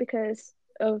 let it be because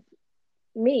of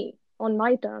me on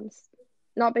my terms,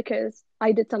 not because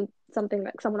I did something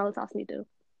like someone else asked me to.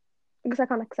 Because I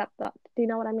can't accept that. Do you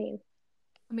know what I mean?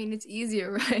 I mean, it's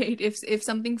easier, right? If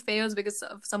something fails because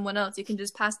of someone else, you can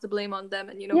just pass the blame on them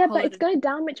and Yeah, call but it it's gonna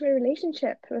damage my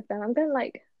relationship with them. I'm gonna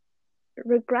like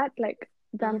regret like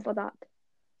them Mhm. for that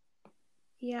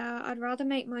Yeah, I'd rather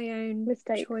make my own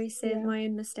mistakes. choices, Yeah. my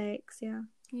own mistakes. Yeah.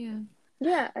 Yeah.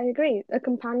 Yeah, I agree. A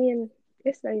companion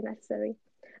is very necessary.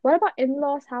 What about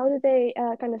in-laws? How do they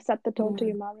kind of set the tone to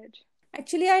your marriage?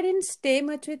 Actually, I didn't stay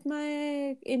much with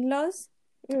my in-laws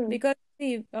Mm, because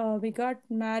we got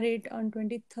married on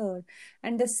 23rd,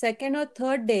 and the second or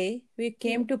third day we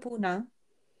came to Pune,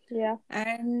 yeah.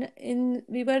 and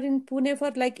we were in Pune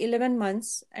for like 11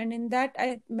 months, and in that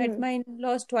I met Mm, my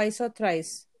in-laws twice or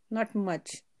thrice, not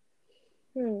much.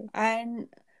 mm, And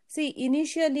see,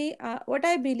 initially, what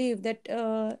I believe that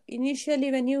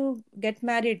initially when you get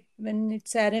married, when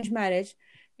it's arranged marriage,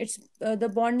 it's the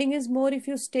bonding is more if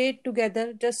you stay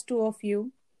together, just two of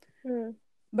you. mm,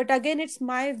 But again, it's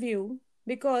my view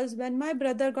because when my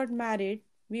brother got married,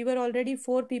 we were already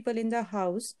four people in the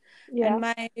house, yeah. and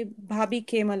my bhabhi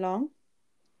came along.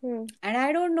 Mm, And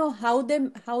I don't know how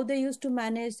they used to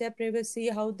manage their privacy,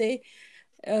 how they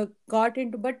got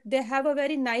into, but they have a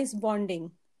very nice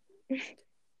bonding. that's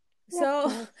So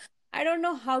nice. I don't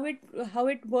know how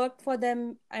it worked for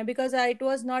them, because it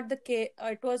was not the case.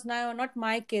 It was now not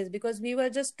my case because we were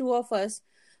just two of us.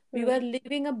 We Mm, were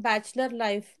living a bachelor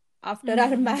life after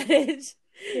our marriage,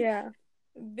 yeah.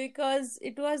 because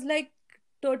it was like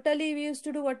totally we used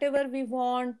to do whatever we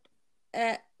want.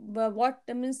 But what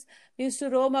means we used to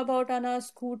roam about on our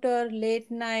scooter late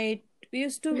night.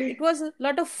 It was a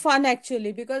lot of fun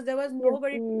actually because there was Yeah.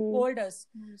 nobody to Mm, hold us,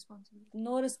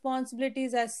 no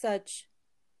responsibilities as such.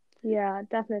 yeah,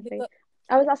 definitely. Because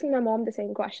I was asking my mom the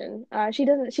same question. She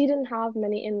didn't have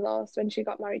many in-laws when she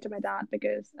got married to my dad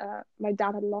because my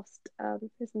dad had lost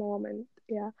his mom and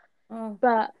yeah. oh,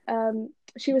 But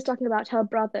she was talking about her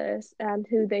brothers and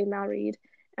who they married.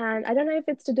 And I don't know if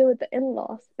it's to do with the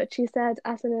in-laws, but she said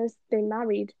as soon as they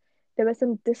married, there was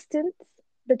some distance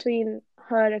between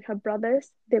her and her brothers.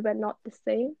 They were not the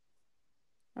same.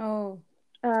 oh,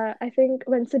 I think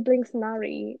when siblings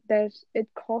marry, it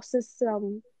causes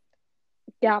some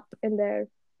gap in their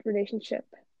relationship.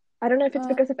 I don't know if it's uh,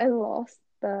 because of in-laws,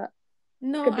 but it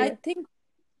no, could be. I think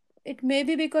It may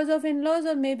be because of in-laws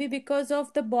or maybe because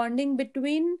of the bonding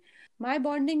between my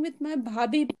bonding with my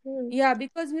bhabhi. Yeah,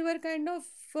 because we were kind of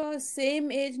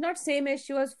same age, not same age.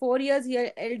 She was 4 years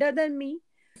elder than me.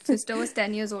 Sister was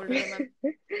 10 years older than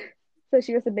me. So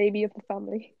she was the baby of the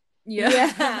family.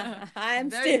 Yeah, I am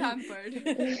Very still.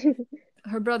 hampered.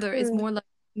 Her brother is more like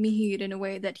Mihir in a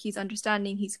way that he's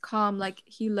understanding, he's calm, like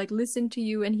he'll like listen to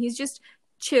you, and he's just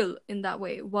chill in that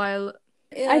way. While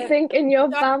I think in your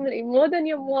family, more than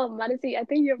your mom, Manasi, I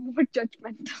think you're more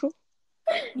judgmental.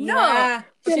 Yeah,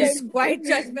 You're she's like- quite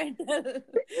judgmental.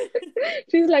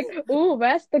 She's like, oh,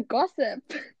 where's the gossip?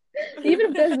 Even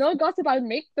if there's no gossip, I'll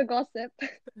make the gossip.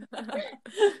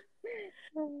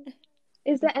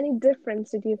 Is there any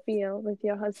difference did you feel with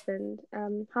your husband?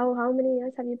 How many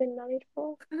years have you been married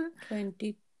for?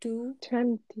 22.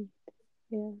 20.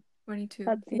 Yeah. 22.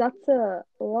 That's a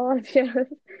lot of years.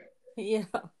 Yeah.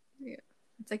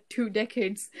 It's like 2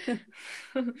 decades.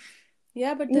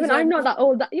 Yeah, but Even I'm not that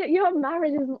old. Your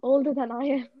marriage is older than I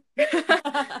am.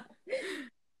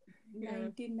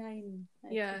 99.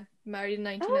 Yeah, married in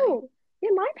 99. Oh, yeah,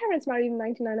 my parents married in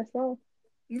 99 as well.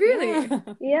 Really?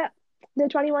 Yeah, they're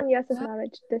 21 years of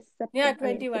marriage this September. Yeah, I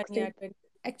mean, 21. 16. Yeah, 20.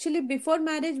 Actually, before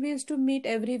marriage, we used to meet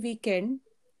every weekend.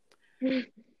 And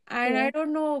Yeah. I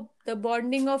don't know, the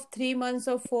bonding of 3 months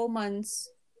or 4 months,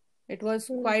 it was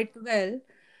quite well.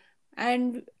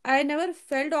 And I never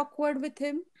felt awkward with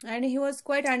him. And he was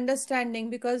quite understanding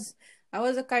because I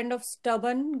was a kind of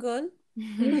stubborn girl.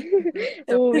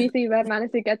 Oh, we see where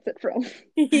Manasi gets it from.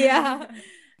 Yeah.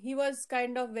 He was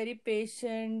kind of very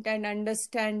patient and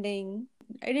understanding.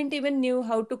 I didn't even knew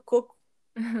how to cook.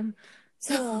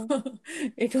 So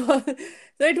it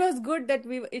was good that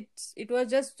it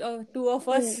was just two of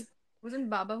us.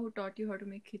 Wasn't Baba who taught you how to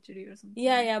make khichdi or something?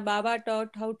 Yeah, Baba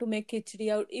taught how to make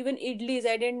khichdi out. Even idlis,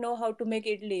 I didn't know how to make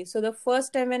idli. So the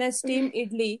first time when I steamed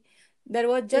idli, there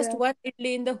was just one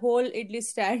idli in the whole idli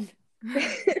stand.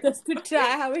 Just to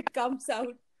try how it comes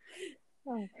out.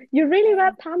 Oh, you really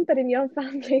were pampered in your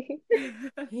family.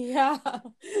 Yeah.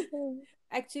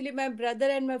 Actually, my brother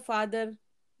and my father,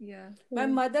 my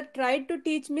mother tried to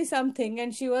teach me something,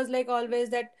 and she was like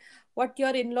always that what your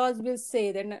in-laws will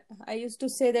say. Then I used to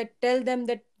say that, tell them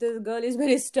that the girl is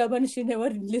very stubborn. She never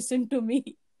listened to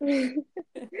me. And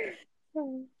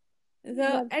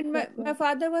my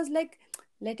father was like,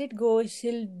 let it go.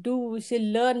 She'll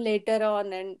learn later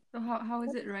on. And so how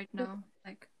is it right now?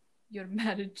 Like your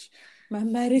marriage? My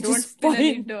marriage don't is spill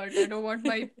any fine. dirt. I don't want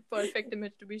my perfect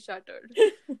image to be shattered.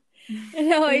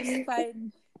 No, it's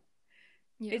fine.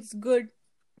 Yeah. It's good.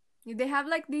 They have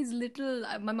like these little,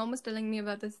 my mom was telling me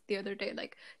about this the other day,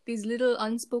 like these little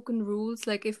unspoken rules.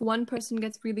 Like if one person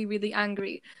gets really, really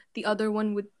angry, the other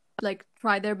one would like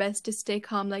try their best to stay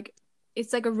calm. Like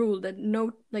it's like a rule that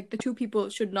the two people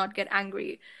should not get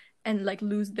angry and like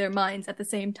lose their minds at the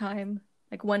same time.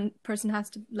 Like one person has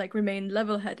to like remain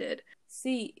level-headed.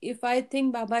 See, if I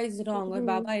think Baba is wrong or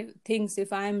Baba thinks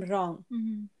if I am wrong,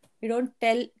 we don't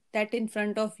tell that in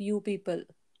front of you people.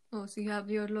 Oh, so you have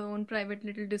your own private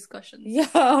little discussions.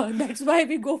 Yeah, that's why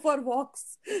we go for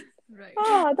walks. Right.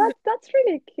 Oh, that's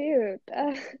really cute.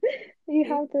 You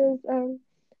have this,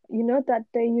 that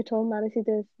day you told Manasi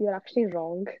this, you're actually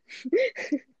wrong.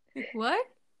 What?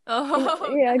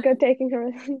 Oh. Yeah, go taking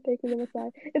them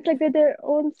aside. It's like they're their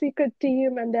own secret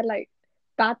team and they're like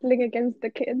battling against the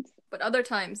kids. But other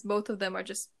times, both of them are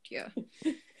just,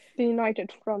 The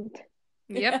united front.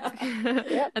 Yep.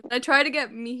 And I try to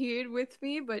get Mihir with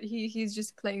me, but he's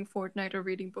just playing Fortnite or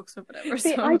reading books or whatever.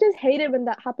 See, I just hate it when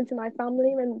that happens in my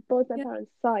family, when both my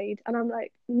parents side, and I'm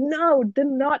like, no, do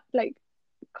not like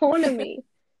corner me.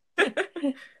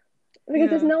 Because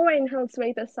there's no way in hell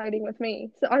Sweta's siding with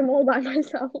me, so I'm all by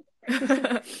myself.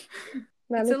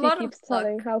 Manasi keeps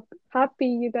telling how happy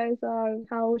you guys are and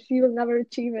how she will never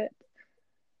achieve it.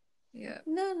 Yeah.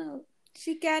 No,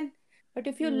 she can. But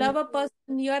if you love a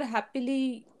person, you're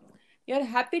happy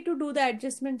to do the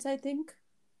adjustments, I think.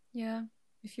 Yeah.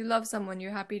 If you love someone,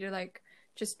 you're happy to like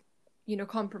just,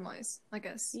 compromise, I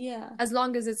guess. Yeah. As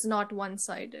long as it's not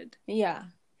one-sided. Yeah.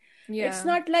 Yeah. It's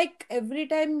not like every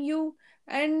time you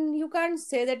can't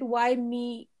say that why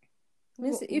me.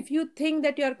 Means if you think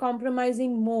that you're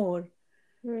compromising more.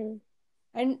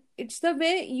 And it's the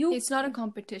way it's not a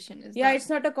competition, is it's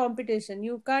not a competition.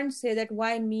 You can't say that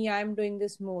why me, I'm doing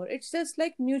this more. It's just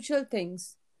like mutual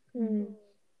things.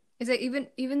 It's like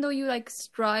even though you like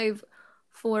strive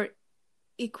for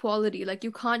equality, like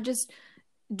you can't just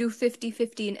do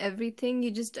 50-50 in everything.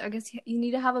 I guess you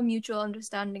need to have a mutual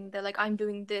understanding that like I'm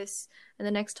doing this and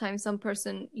the next time some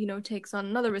person, takes on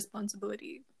another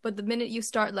responsibility. But the minute you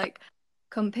start like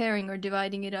comparing or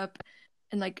dividing it up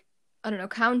and like I don't know,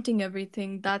 counting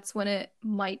everything, that's when it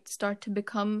might start to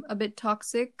become a bit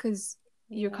toxic because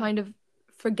you're kind of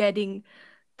forgetting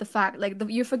the fact, like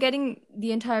you're forgetting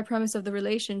the entire premise of the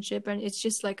relationship, and it's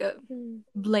just like a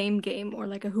blame game or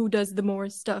like a who does the more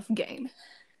stuff game.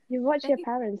 You watch your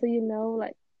parents, so you know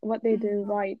like what they do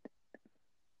right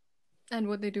and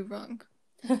what they do wrong.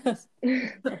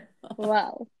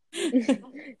 Well.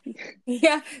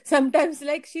 Yeah, sometimes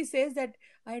like she says that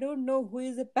I don't know who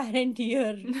is a parent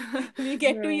here. We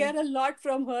get to hear a lot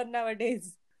from her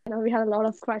nowadays. We had a lot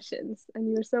of questions and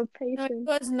you were so patient. It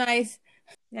was nice.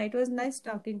 Yeah, it was nice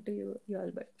talking to you,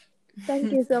 Albert.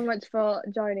 Thank you so much for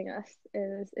joining us.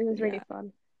 It was really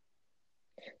fun.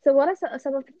 So what are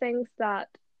some of the things that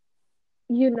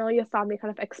your family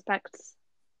kind of expects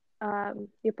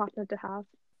your partner to have?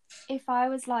 If I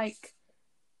was like,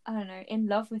 I don't know, in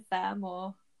love with them,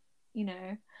 or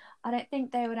I don't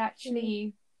think they would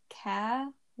actually care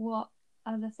what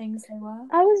other things they were.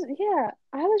 I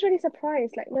was really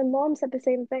surprised. Like my mom said the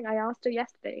same thing. I asked her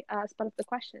yesterday as part of the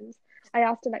questions. I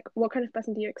asked her like, what kind of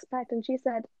person do you expect? And she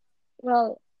said,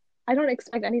 well, I don't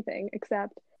expect anything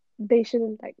except they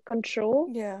shouldn't like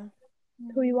control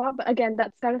who you are. But again,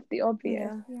 that's kind of the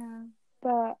obvious. Yeah.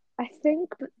 But I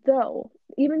think though,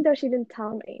 even though she didn't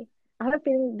tell me, I have a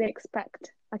feeling they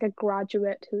expect like a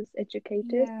graduate who's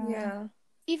educated. Yeah.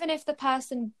 Even if the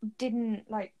person didn't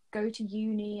like go to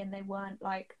uni and they weren't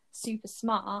like super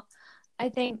smart, I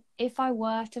think if I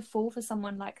were to fall for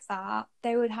someone like that,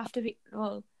 they would have to be,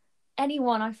 well,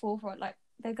 anyone I fall for, like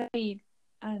they're gonna be,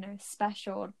 I don't know,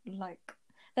 special. Like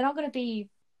they're not gonna be.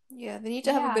 Yeah, they need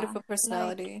to have a bit of a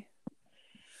personality.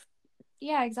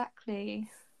 Yeah, exactly.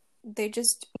 They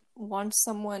just want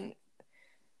someone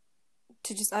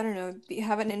to just, I don't know,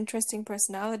 have an interesting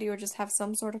personality or just have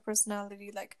some sort of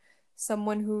personality, like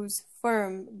someone who's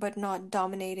firm but not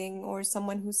dominating, or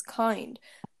someone who's kind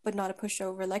but not a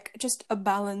pushover, like just a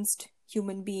balanced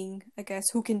human being, I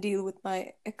guess, who can deal with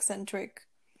my eccentric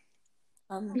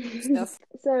stuff.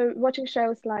 So watching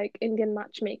shows like Indian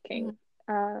Matchmaking,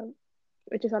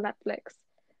 which is on Netflix,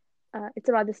 it's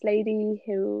about this lady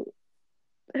who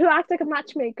acts like a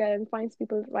matchmaker and finds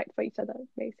people right for each other,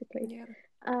 basically.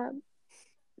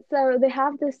 So they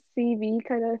have this CV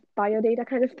kind of biodata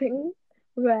kind of thing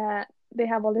where they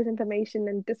have all this information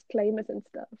and disclaimers and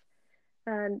stuff.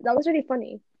 And that was really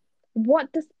funny. We'll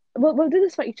do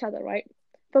this for each other, right?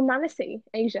 For Manasi,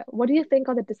 Asia, what do you think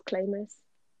are the disclaimers?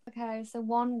 Okay, so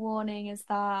one warning is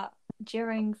that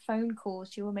during phone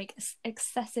calls, she will make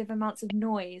excessive amounts of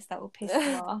noise that will piss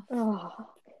you off. Oh,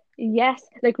 yes,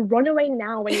 like run away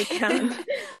now when you can.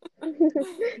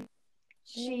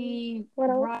 She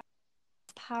writes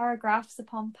paragraphs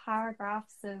upon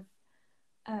paragraphs of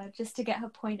just to get her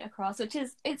point across, which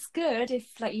is, it's good if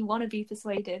like you want to be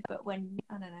persuaded, but when,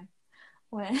 I don't know,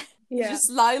 when just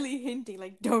slyly hinting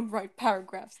like, don't write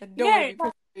paragraphs and don't be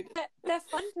persuaded. They're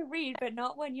fun to read, but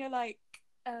not when you're like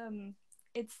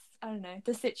it's, I don't know,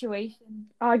 the situation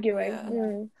arguing.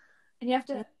 And you have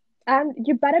to, and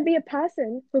you better be a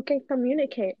person who can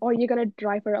communicate, or you're gonna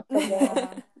drive her up the wall.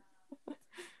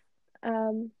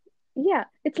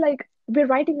 It's like we're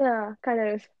writing a kind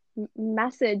of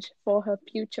message for her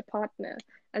future partner,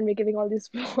 and we're giving all these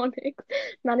warnings.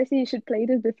 Manasi, you should play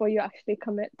this before you actually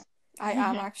commit. I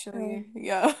am actually,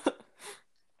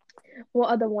 What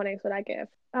other warnings would I give?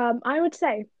 I would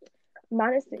say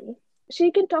Manasi,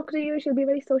 she can talk to you, she'll be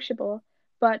very sociable,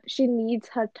 but she needs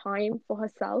her time for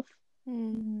herself,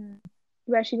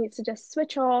 where she needs to just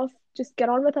switch off, just get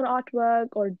on with her artwork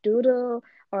or doodle,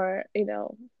 or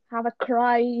have a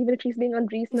cry, even if she's being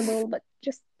unreasonable, but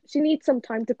just she needs some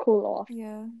time to cool off.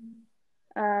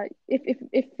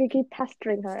 If we keep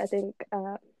pestering her, I think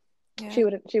she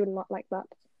would not like that.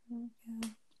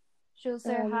 She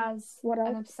also has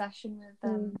an obsession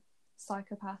with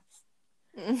psychopaths.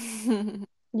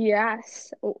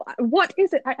 Yes. What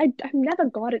is it? I've never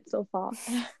got it so far.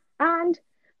 And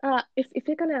if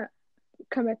you're gonna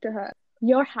commit to her,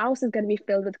 your house is gonna be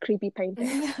filled with creepy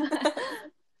paintings.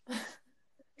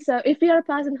 So if you're a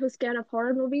person who's scared of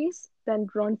horror movies, then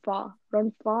run far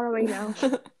away now.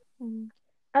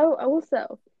 Oh,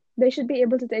 also, they should be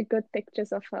able to take good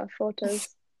pictures of her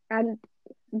photos and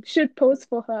should pose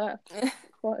for her.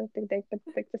 Take good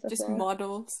pictures of just her.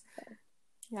 Models.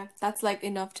 Yeah, that's like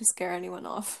enough to scare anyone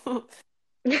off.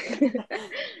 Okay,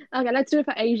 let's do it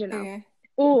for Asia now. Okay.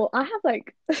 Oh, I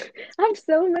have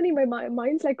so many. My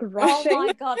mind's like rushing. Oh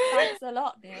my god, thanks a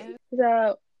lot, dude.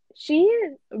 So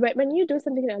when you do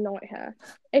something to annoy her,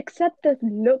 accept the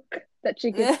look that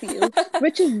she gives you,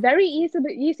 which is very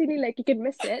easily like you can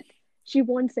miss it. She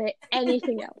won't say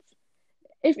anything else.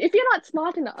 If you're not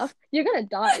smart enough, you're gonna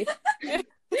die.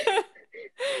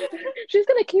 She's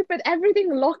gonna keep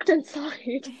everything locked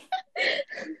inside.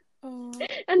 Oh.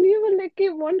 And you will like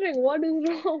keep wondering what is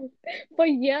wrong for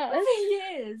years.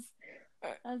 Years.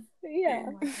 Yeah.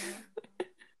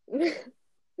 Oh my God.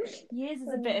 Years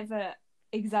is a bit of a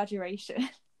exaggeration.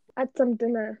 At some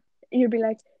dinner, you'd be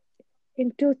like,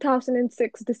 in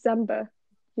 2006 December,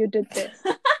 you did this.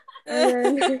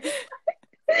 And then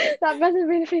that person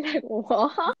will be like,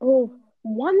 what? Oh,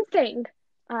 one thing.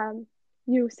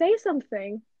 You say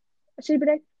something. She'd be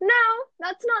like, no,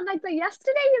 that's not like that.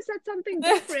 Yesterday you said something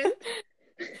different.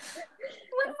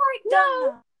 When have I No.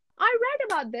 done that? I read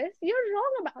about this. You're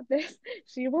wrong about this.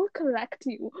 She will correct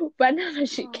you whenever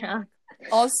she can.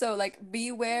 Also, like,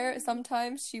 beware,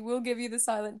 sometimes she will give you the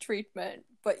silent treatment,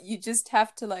 but you just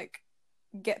have to, like,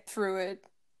 get through it.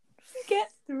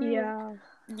 Get through. Yeah.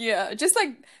 Yeah, just,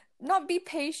 like, not be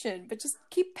patient, but just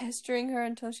keep pestering her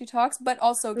until she talks, but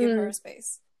also give her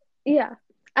space. Yeah.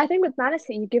 I think with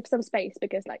Manasi, you give some space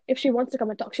because, like, if she wants to come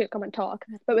and talk, she'll come and talk.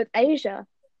 But with Asia,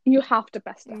 you have to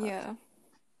pester her. Yeah.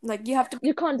 Like, you have to...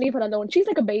 You can't leave her alone. She's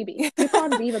like a baby. You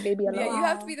can't leave a baby alone. Yeah, you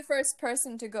have to be the first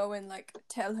person to go and, like,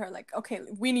 tell her, like, okay,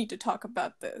 we need to talk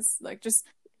about this. Like, just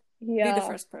be the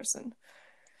first person.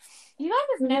 You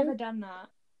guys have never done that.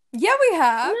 Yeah, we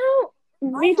have. No,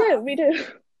 we do.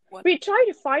 What? We try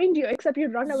to find you, except you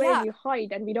run away Yeah. and you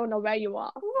hide, and we don't know where you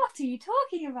are. What are you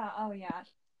talking about? Oh, yeah.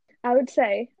 I would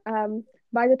say,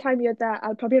 by the time you're there,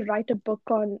 I'll probably write a book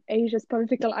on Asia's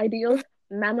political ideals,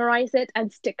 memorize it,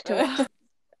 and stick to it.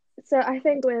 So I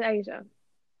think with Asia,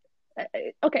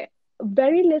 okay,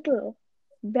 very little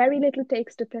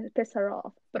takes to piss her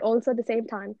off, but also at the same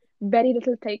time, very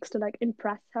little takes to like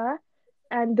impress her,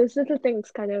 and those little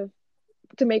things kind of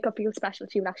to make her feel special.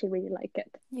 She would actually really like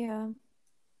it. Yeah.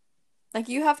 Like,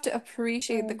 you have to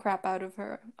appreciate the crap out of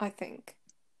her, I think.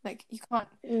 Like, you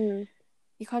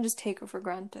can't just take her for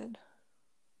granted.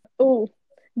 Oh,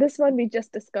 this one we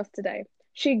just discussed today.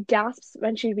 She gasps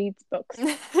when she reads books.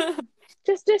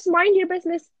 Just mind your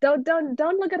business. Don't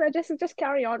look at her. Just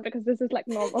carry on because this is like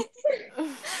normal.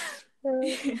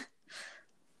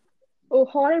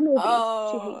 Horror movies.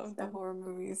 She hates The them. horror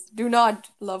movies. Do not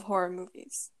love horror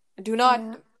movies. Do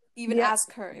not even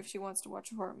ask her if she wants to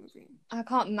watch a horror movie. I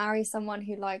can't marry someone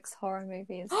who likes horror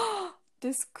movies.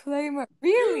 Disclaimer.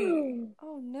 Really?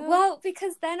 Oh no. Well,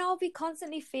 because then I'll be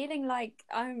constantly feeling like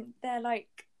they're like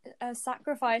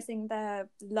sacrificing their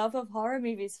love of horror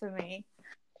movies for me.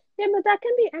 Yeah, but that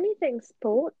can be anything.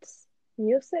 Sports,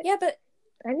 music. Yeah, but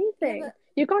anything.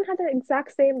 You can't have the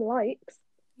exact same likes.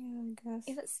 Yeah, I guess.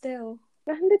 if it's still.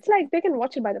 And it's like they can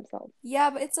watch it by themselves. Yeah,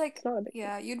 but it's like, It's not a big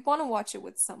deal. you'd want to watch it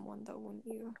with someone though, wouldn't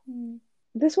you?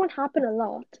 This won't happen a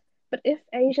lot, but if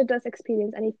Asia does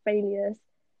experience any failures,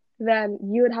 then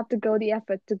you would have to go the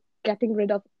effort to getting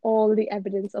rid of all the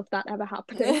evidence of that ever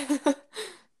happening.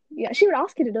 Yeah, she would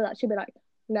ask you to do that. She'd be like,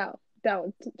 no,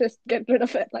 don't. Just get rid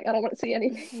of it. Like, I don't want to see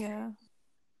anything. Yeah.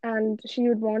 And she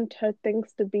would want her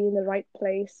things to be in the right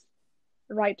place,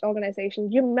 right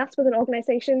organization. You mess with an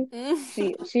organization,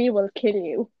 she will kill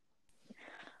you.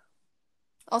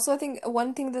 Also, I think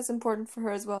one thing that's important for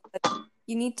her as well, that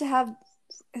you need to have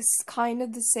kind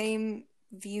of the same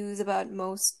views about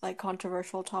most like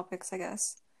controversial topics, I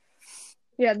guess.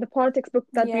 Yeah, the politics book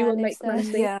that we will make so.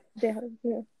 Wednesday. Yeah.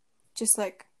 Yeah. Just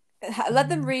like let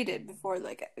them read it before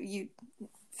like you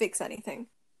fix anything.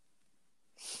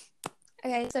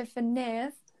 Okay, so for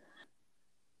Niv,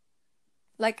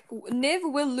 Like, Niv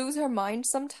will lose her mind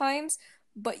sometimes,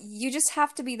 but you just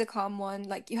have to be the calm one.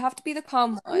 Like, you have to be the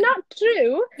calm one. Not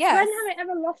true. Yes. When have I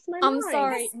ever lost my I'm mind?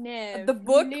 sorry, Niv. The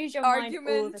book you lose your argument.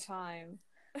 mind all the time.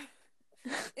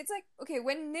 It's like, okay,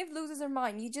 when Niv loses her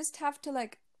mind, you just have to,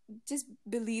 like, just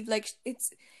believe, like,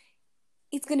 it's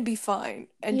gonna be fine.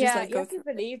 And just, like, you go have to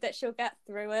through. believe that she'll get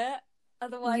through it.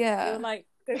 Otherwise, Yeah. you'll like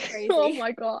go crazy. Oh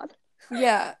my god.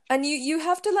 Yeah. And you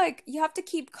have to, like, you have to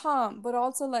keep calm, but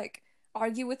also, like,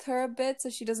 argue with her a bit so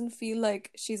she doesn't feel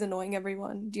like she's annoying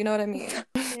everyone. Do you know what I mean?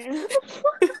 Yeah.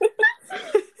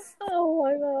 Oh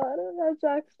my god, that's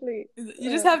actually You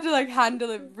just have to, like,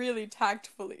 handle it really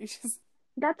tactfully.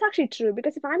 that's actually true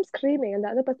because if I'm screaming and the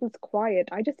other person's quiet,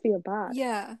 I just feel bad.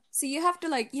 Yeah. So you have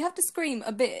to scream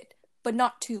a bit, but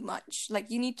not too much. Like,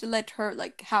 you need to let her,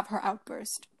 like, have her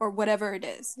outburst or whatever it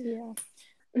is. Yeah.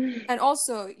 And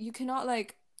also, you cannot,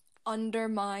 like,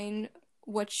 undermine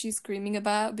what she's screaming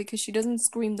about because she doesn't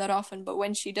scream that often, but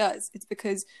when she does, it's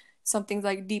because something's,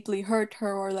 like, deeply hurt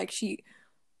her or, like, she,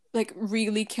 like,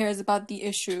 really cares about the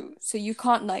issue. So you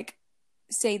can't, like,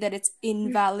 say that it's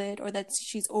invalid or that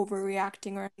she's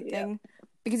overreacting or anything.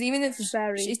 Because even if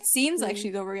it seems like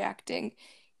she's overreacting,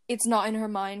 it's not in her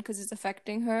mind because it's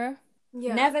affecting her.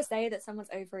 Yeah. Never say that someone's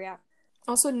overreacting.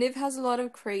 Also, Niv has a lot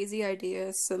of crazy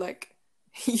ideas, so like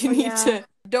you Oh, need yeah. to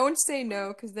don't say no,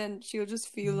 because then she'll just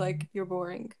feel like you're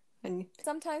boring. And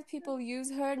sometimes people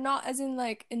use her not as in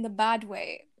like in the bad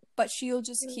way, but she'll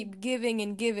just keep giving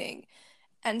and giving.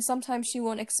 And sometimes she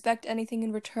won't expect anything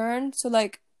in return. So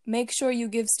like make sure you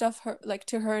give stuff her like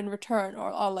to her in return,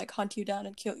 or I'll like hunt you down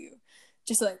and kill you.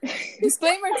 Just like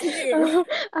disclaimer to you.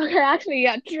 Okay, actually,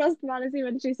 yeah, trust Manasi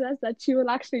when she says that she will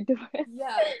actually do it.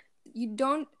 Yeah. You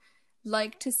don't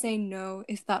like to say no,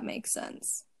 if that makes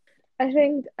sense. I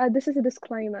think this is a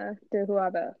disclaimer to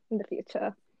whoever in the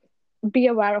future. Be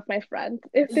aware of my friend.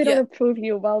 If they don't Yeah. approve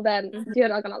you, well then you're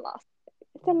not gonna last.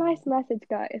 It's a nice message,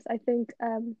 guys. I think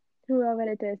whoever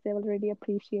it is, they will really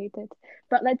appreciate it.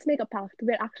 But let's make a pact.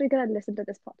 We're actually gonna listen to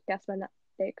this podcast when that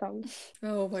day comes.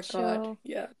 Oh my Sure. god.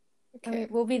 Yeah. I mean, Okay.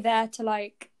 we'll be there to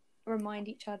like remind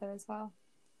each other as well.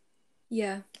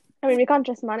 Yeah. I mean, we can't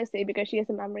trust Manasi because she has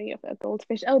a memory of a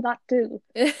goldfish. Oh, that too.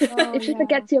 Oh, If she yeah.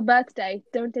 forgets your birthday,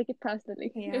 don't take it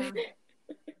personally. Yeah.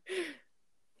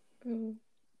 Mm.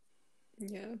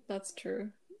 Yeah, that's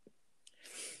true.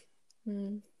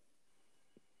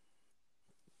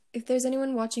 If there's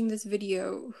anyone watching this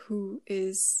video who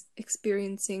is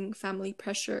experiencing family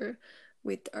pressure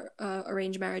with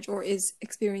arranged marriage, or is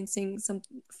experiencing some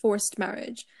forced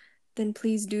marriage, then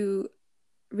please do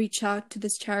reach out to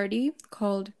this charity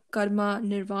called Karma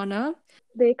Nirvana.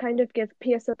 They kind of give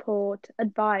peer support,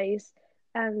 advice,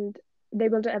 and they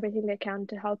will do everything they can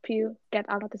to help you get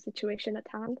out of the situation at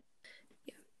hand.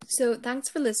 So thanks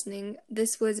for listening.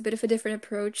 This was a bit of a different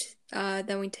approach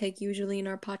than we take usually in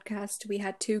our podcast. We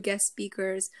had 2 guest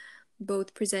speakers,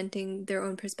 both presenting their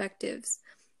own perspectives,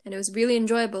 and it was really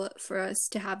enjoyable for us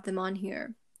to have them on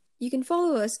here. You can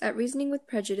follow us at Reasoning with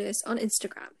Prejudice on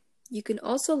Instagram. You can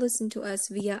also listen to us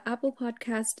via Apple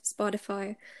Podcast,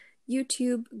 Spotify,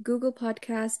 YouTube, Google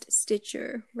Podcast,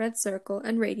 Stitcher, Red Circle,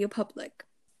 and Radio Public.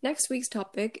 Next week's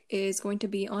topic is going to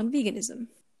be on veganism.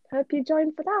 Hope you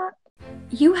join for that.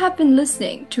 You have been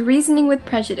listening to Reasoning with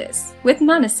Prejudice with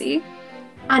Manasi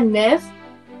And Niv.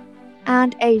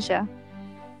 And Asia.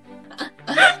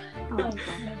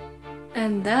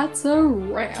 and that's a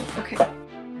wrap. Okay.